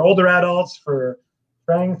kids, for older adults, for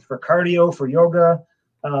strength, for cardio, for yoga.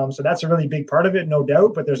 So that's a really big part of it, no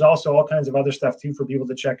doubt. But there's also all kinds of other stuff too for people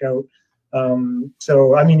to check out.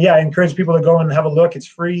 So, I mean, I encourage people to go and have a look. It's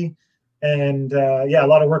free. And a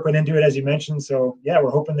lot of work went into it, as you mentioned. So, we're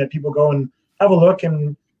hoping that people go and have a look.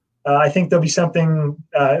 And I think there'll be something,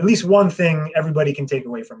 at least one thing everybody can take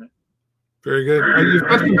away from it. Very good. You've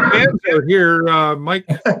got some fans out here.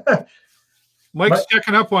 Mike's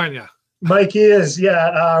checking up on you. Mike is,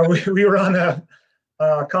 we were on a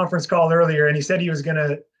conference call earlier, and he said he was going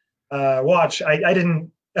to watch. I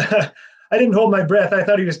didn't I didn't hold my breath. I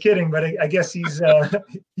thought he was kidding, but I guess he's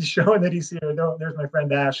showing that he's here. There's my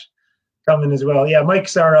friend Ash coming as well. Yeah,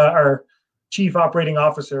 Mike's our chief operating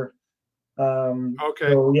officer.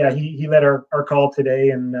 Okay. So he led our call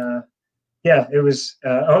today, and it was.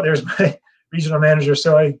 There's my regional manager.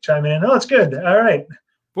 So I chime in. Oh, it's good. All right.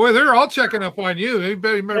 Boy, they're all checking up on you.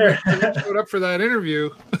 Anybody showed up for that interview?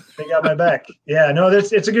 They got my back. Yeah, no,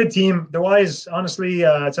 it's a good team. The Y is honestly,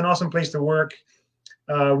 it's an awesome place to work.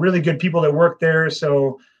 Really good people that work there.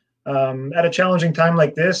 So at a challenging time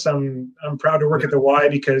like this, I'm proud to work at the Y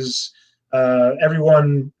because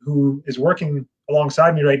everyone who is working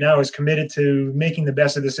alongside me right now is committed to making the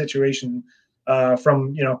best of the situation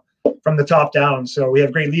from the top down. So we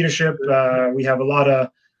have great leadership. We have a lot of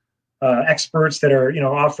experts that are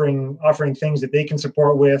offering things that they can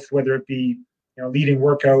support with, whether it be leading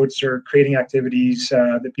workouts or creating activities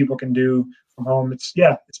that people can do from home. It's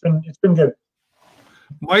been good.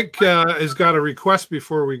 Mike has got a request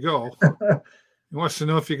before we go. He wants to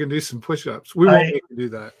know if you can do some push-ups. We won't make you do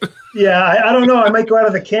that. Yeah, I don't know. I might go out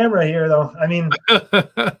of the camera here, though. I mean,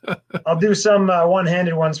 I'll do some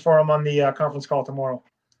one-handed ones for him on the conference call tomorrow.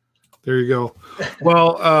 There you go.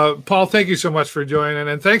 Well, Paul, thank you so much for joining,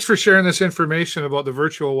 and thanks for sharing this information about the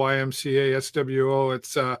virtual YMCA SWO.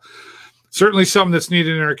 It's certainly something that's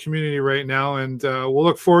needed in our community right now, and we'll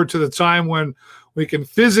look forward to the time when we can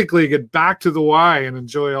physically get back to the Y and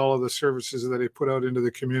enjoy all of the services that they put out into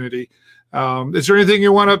the community. Is there anything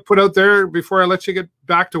you want to put out there before I let you get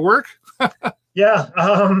back to work? Yeah.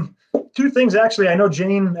 Two things, actually. I know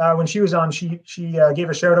Jane, when she was on, she gave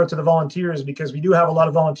a shout out to the volunteers, because we do have a lot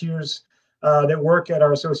of volunteers that work at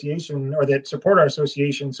our association or that support our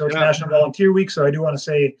association. So it's National Volunteer Week. So I do want to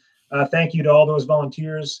say thank you to all those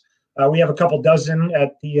volunteers. We have a couple dozen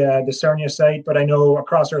at the Sarnia site, but I know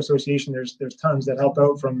across our association there's tons that help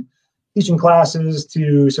out, from teaching classes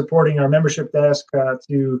to supporting our membership desk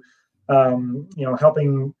to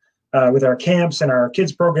helping with our camps and our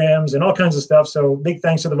kids programs and all kinds of stuff. So big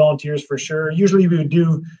thanks to the volunteers for sure. Usually we would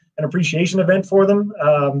do an appreciation event for them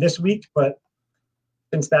this week, but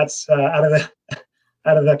since that's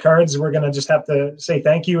out of the cards, we're going to just have to say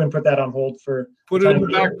thank you and put that on hold for. Put it in the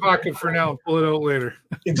back pocket for now and pull it out later.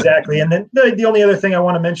 Exactly. And then the only other thing I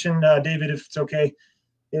want to mention, David, if it's okay,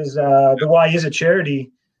 is the Y is a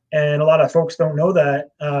charity, and a lot of folks don't know that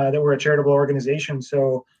we're a charitable organization.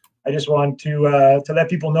 So I just want to let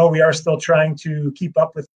people know we are still trying to keep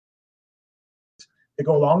up with to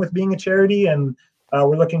go along with being a charity, and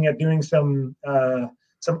we're looking at doing some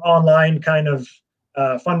online kind of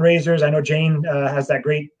fundraisers. I know Jane has that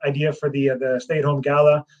great idea for the stay-at-home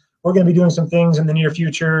gala. We're going to be doing some things in the near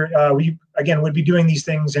future. We would be doing these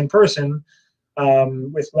things in person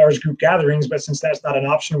with large group gatherings, but since that's not an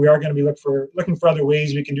option, we are going to be looking for other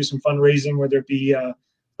ways we can do some fundraising, whether it be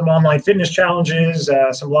some online fitness challenges,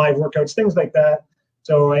 some live workouts, things like that.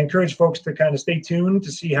 So I encourage folks to kind of stay tuned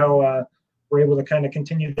to see how we're able to kind of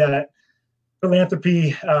continue that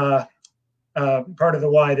philanthropy part of the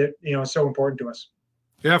Y that is so important to us.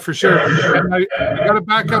 Yeah, for sure. And I got to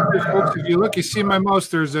back up here, folks. If you look, you see my mouse.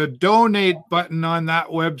 There's a donate button on that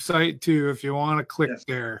website too, if you want to click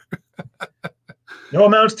there. No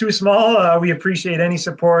amount's too small. We appreciate any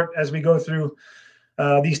support as we go through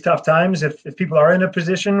these tough times. If people are in a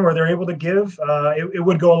position where they're able to give, it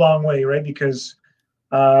would go a long way, right? Because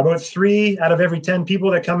about 3 out of every 10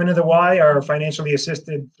 people that come into the Y are financially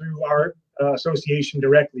assisted through our association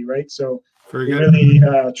directly, right? So we really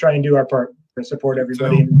try and do our part to support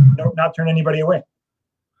everybody and not turn anybody away.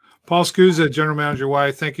 Paul Scusa, General Manager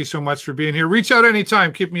Y, thank you so much for being here. Reach out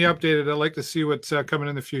anytime. Keep me updated. I'd like to see what's coming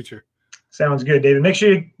in the future. Sounds good, David. Make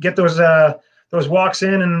sure you get those those walks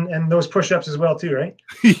in and those push-ups as well too, right?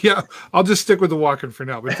 Yeah, I'll just stick with the walking for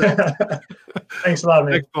now. But thanks a lot,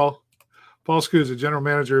 man. Thanks, Paul. Paul Scusa, general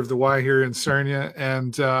manager of the Y here in Sarnia,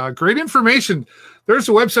 and great information. There's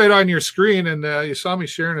a website on your screen, and you saw me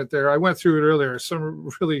sharing it there. I went through it earlier. Some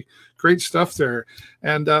really great stuff there,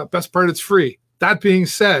 and best part, it's free. That being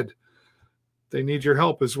said, they need your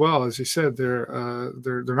help as well. As you said, they're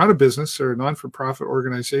not a business; they're a non-for-profit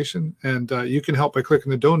organization, and you can help by clicking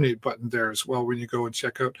the donate button there as well when you go and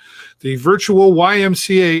check out the virtual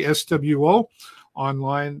YMCA SWO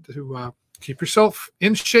online to keep yourself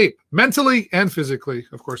in shape mentally and physically,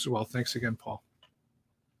 of course, as well. Thanks again, Paul.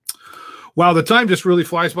 Wow, the time just really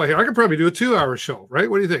flies by here. I could probably do a 2-hour show, right?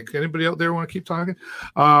 What do you think? Anybody out there want to keep talking?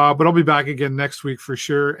 But I'll be back again next week for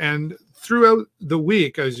sure. And throughout the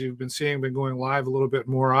week, as you've been seeing, been going live a little bit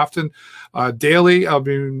more often. Daily, I'll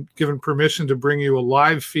be given permission to bring you a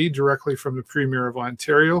live feed directly from the Premier of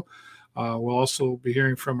Ontario. We'll also be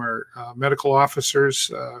hearing from our medical officers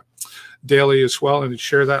daily as well, and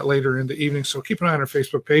share that later in the evening. So keep an eye on our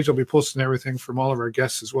Facebook page. I'll be posting everything from all of our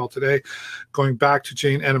guests as well today. Going back to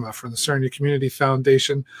Jane Enema from the Sarnia Community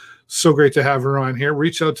Foundation. So great to have her on here.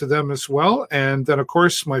 Reach out to them as well. And then, of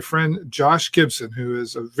course, my friend Josh Gibson, who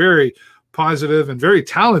is a very positive and very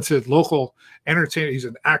talented local entertainer. He's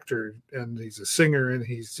an actor and he's a singer, and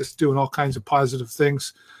he's just doing all kinds of positive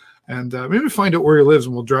things. And maybe find out where he lives,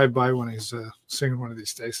 and we'll drive by when he's singing one of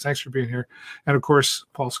these days. Thanks for being here. And, of course,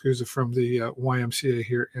 Paul Scusa from the YMCA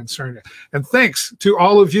here in Sarnia. And thanks to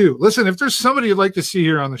all of you. Listen, if there's somebody you'd like to see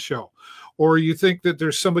here on the show, or you think that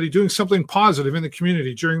there's somebody doing something positive in the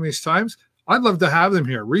community during these times, I'd love to have them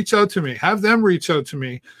here. Reach out to me. Have them reach out to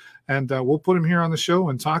me, and we'll put them here on the show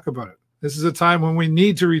and talk about it. This is a time when we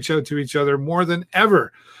need to reach out to each other more than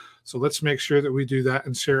ever. So let's make sure that we do that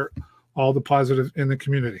and share all the positive in the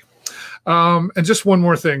community. And just one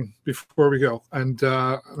more thing before we go, and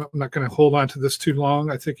I'm not going to hold on to this too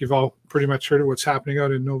long. I think you've all pretty much heard of what's happening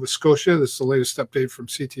out in Nova Scotia. This is the latest update from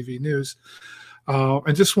CTV News.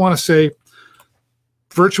 I just want to say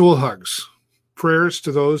virtual hugs, prayers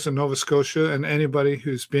to those in Nova Scotia and anybody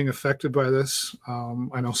who's being affected by this.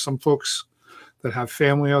 I know some folks that have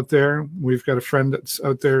family out there. We've got a friend that's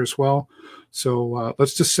out there as well. So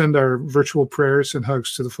let's just send our virtual prayers and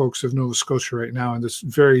hugs to the folks of Nova Scotia right now in this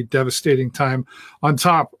very devastating time, on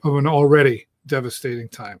top of an already devastating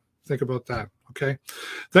time. Think about that, okay?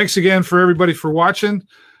 Thanks again for everybody for watching.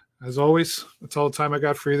 As always, that's all the time I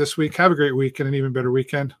got for you this week. Have a great week and an even better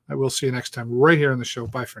weekend. I will see you next time right here on the show.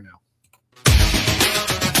 Bye for now.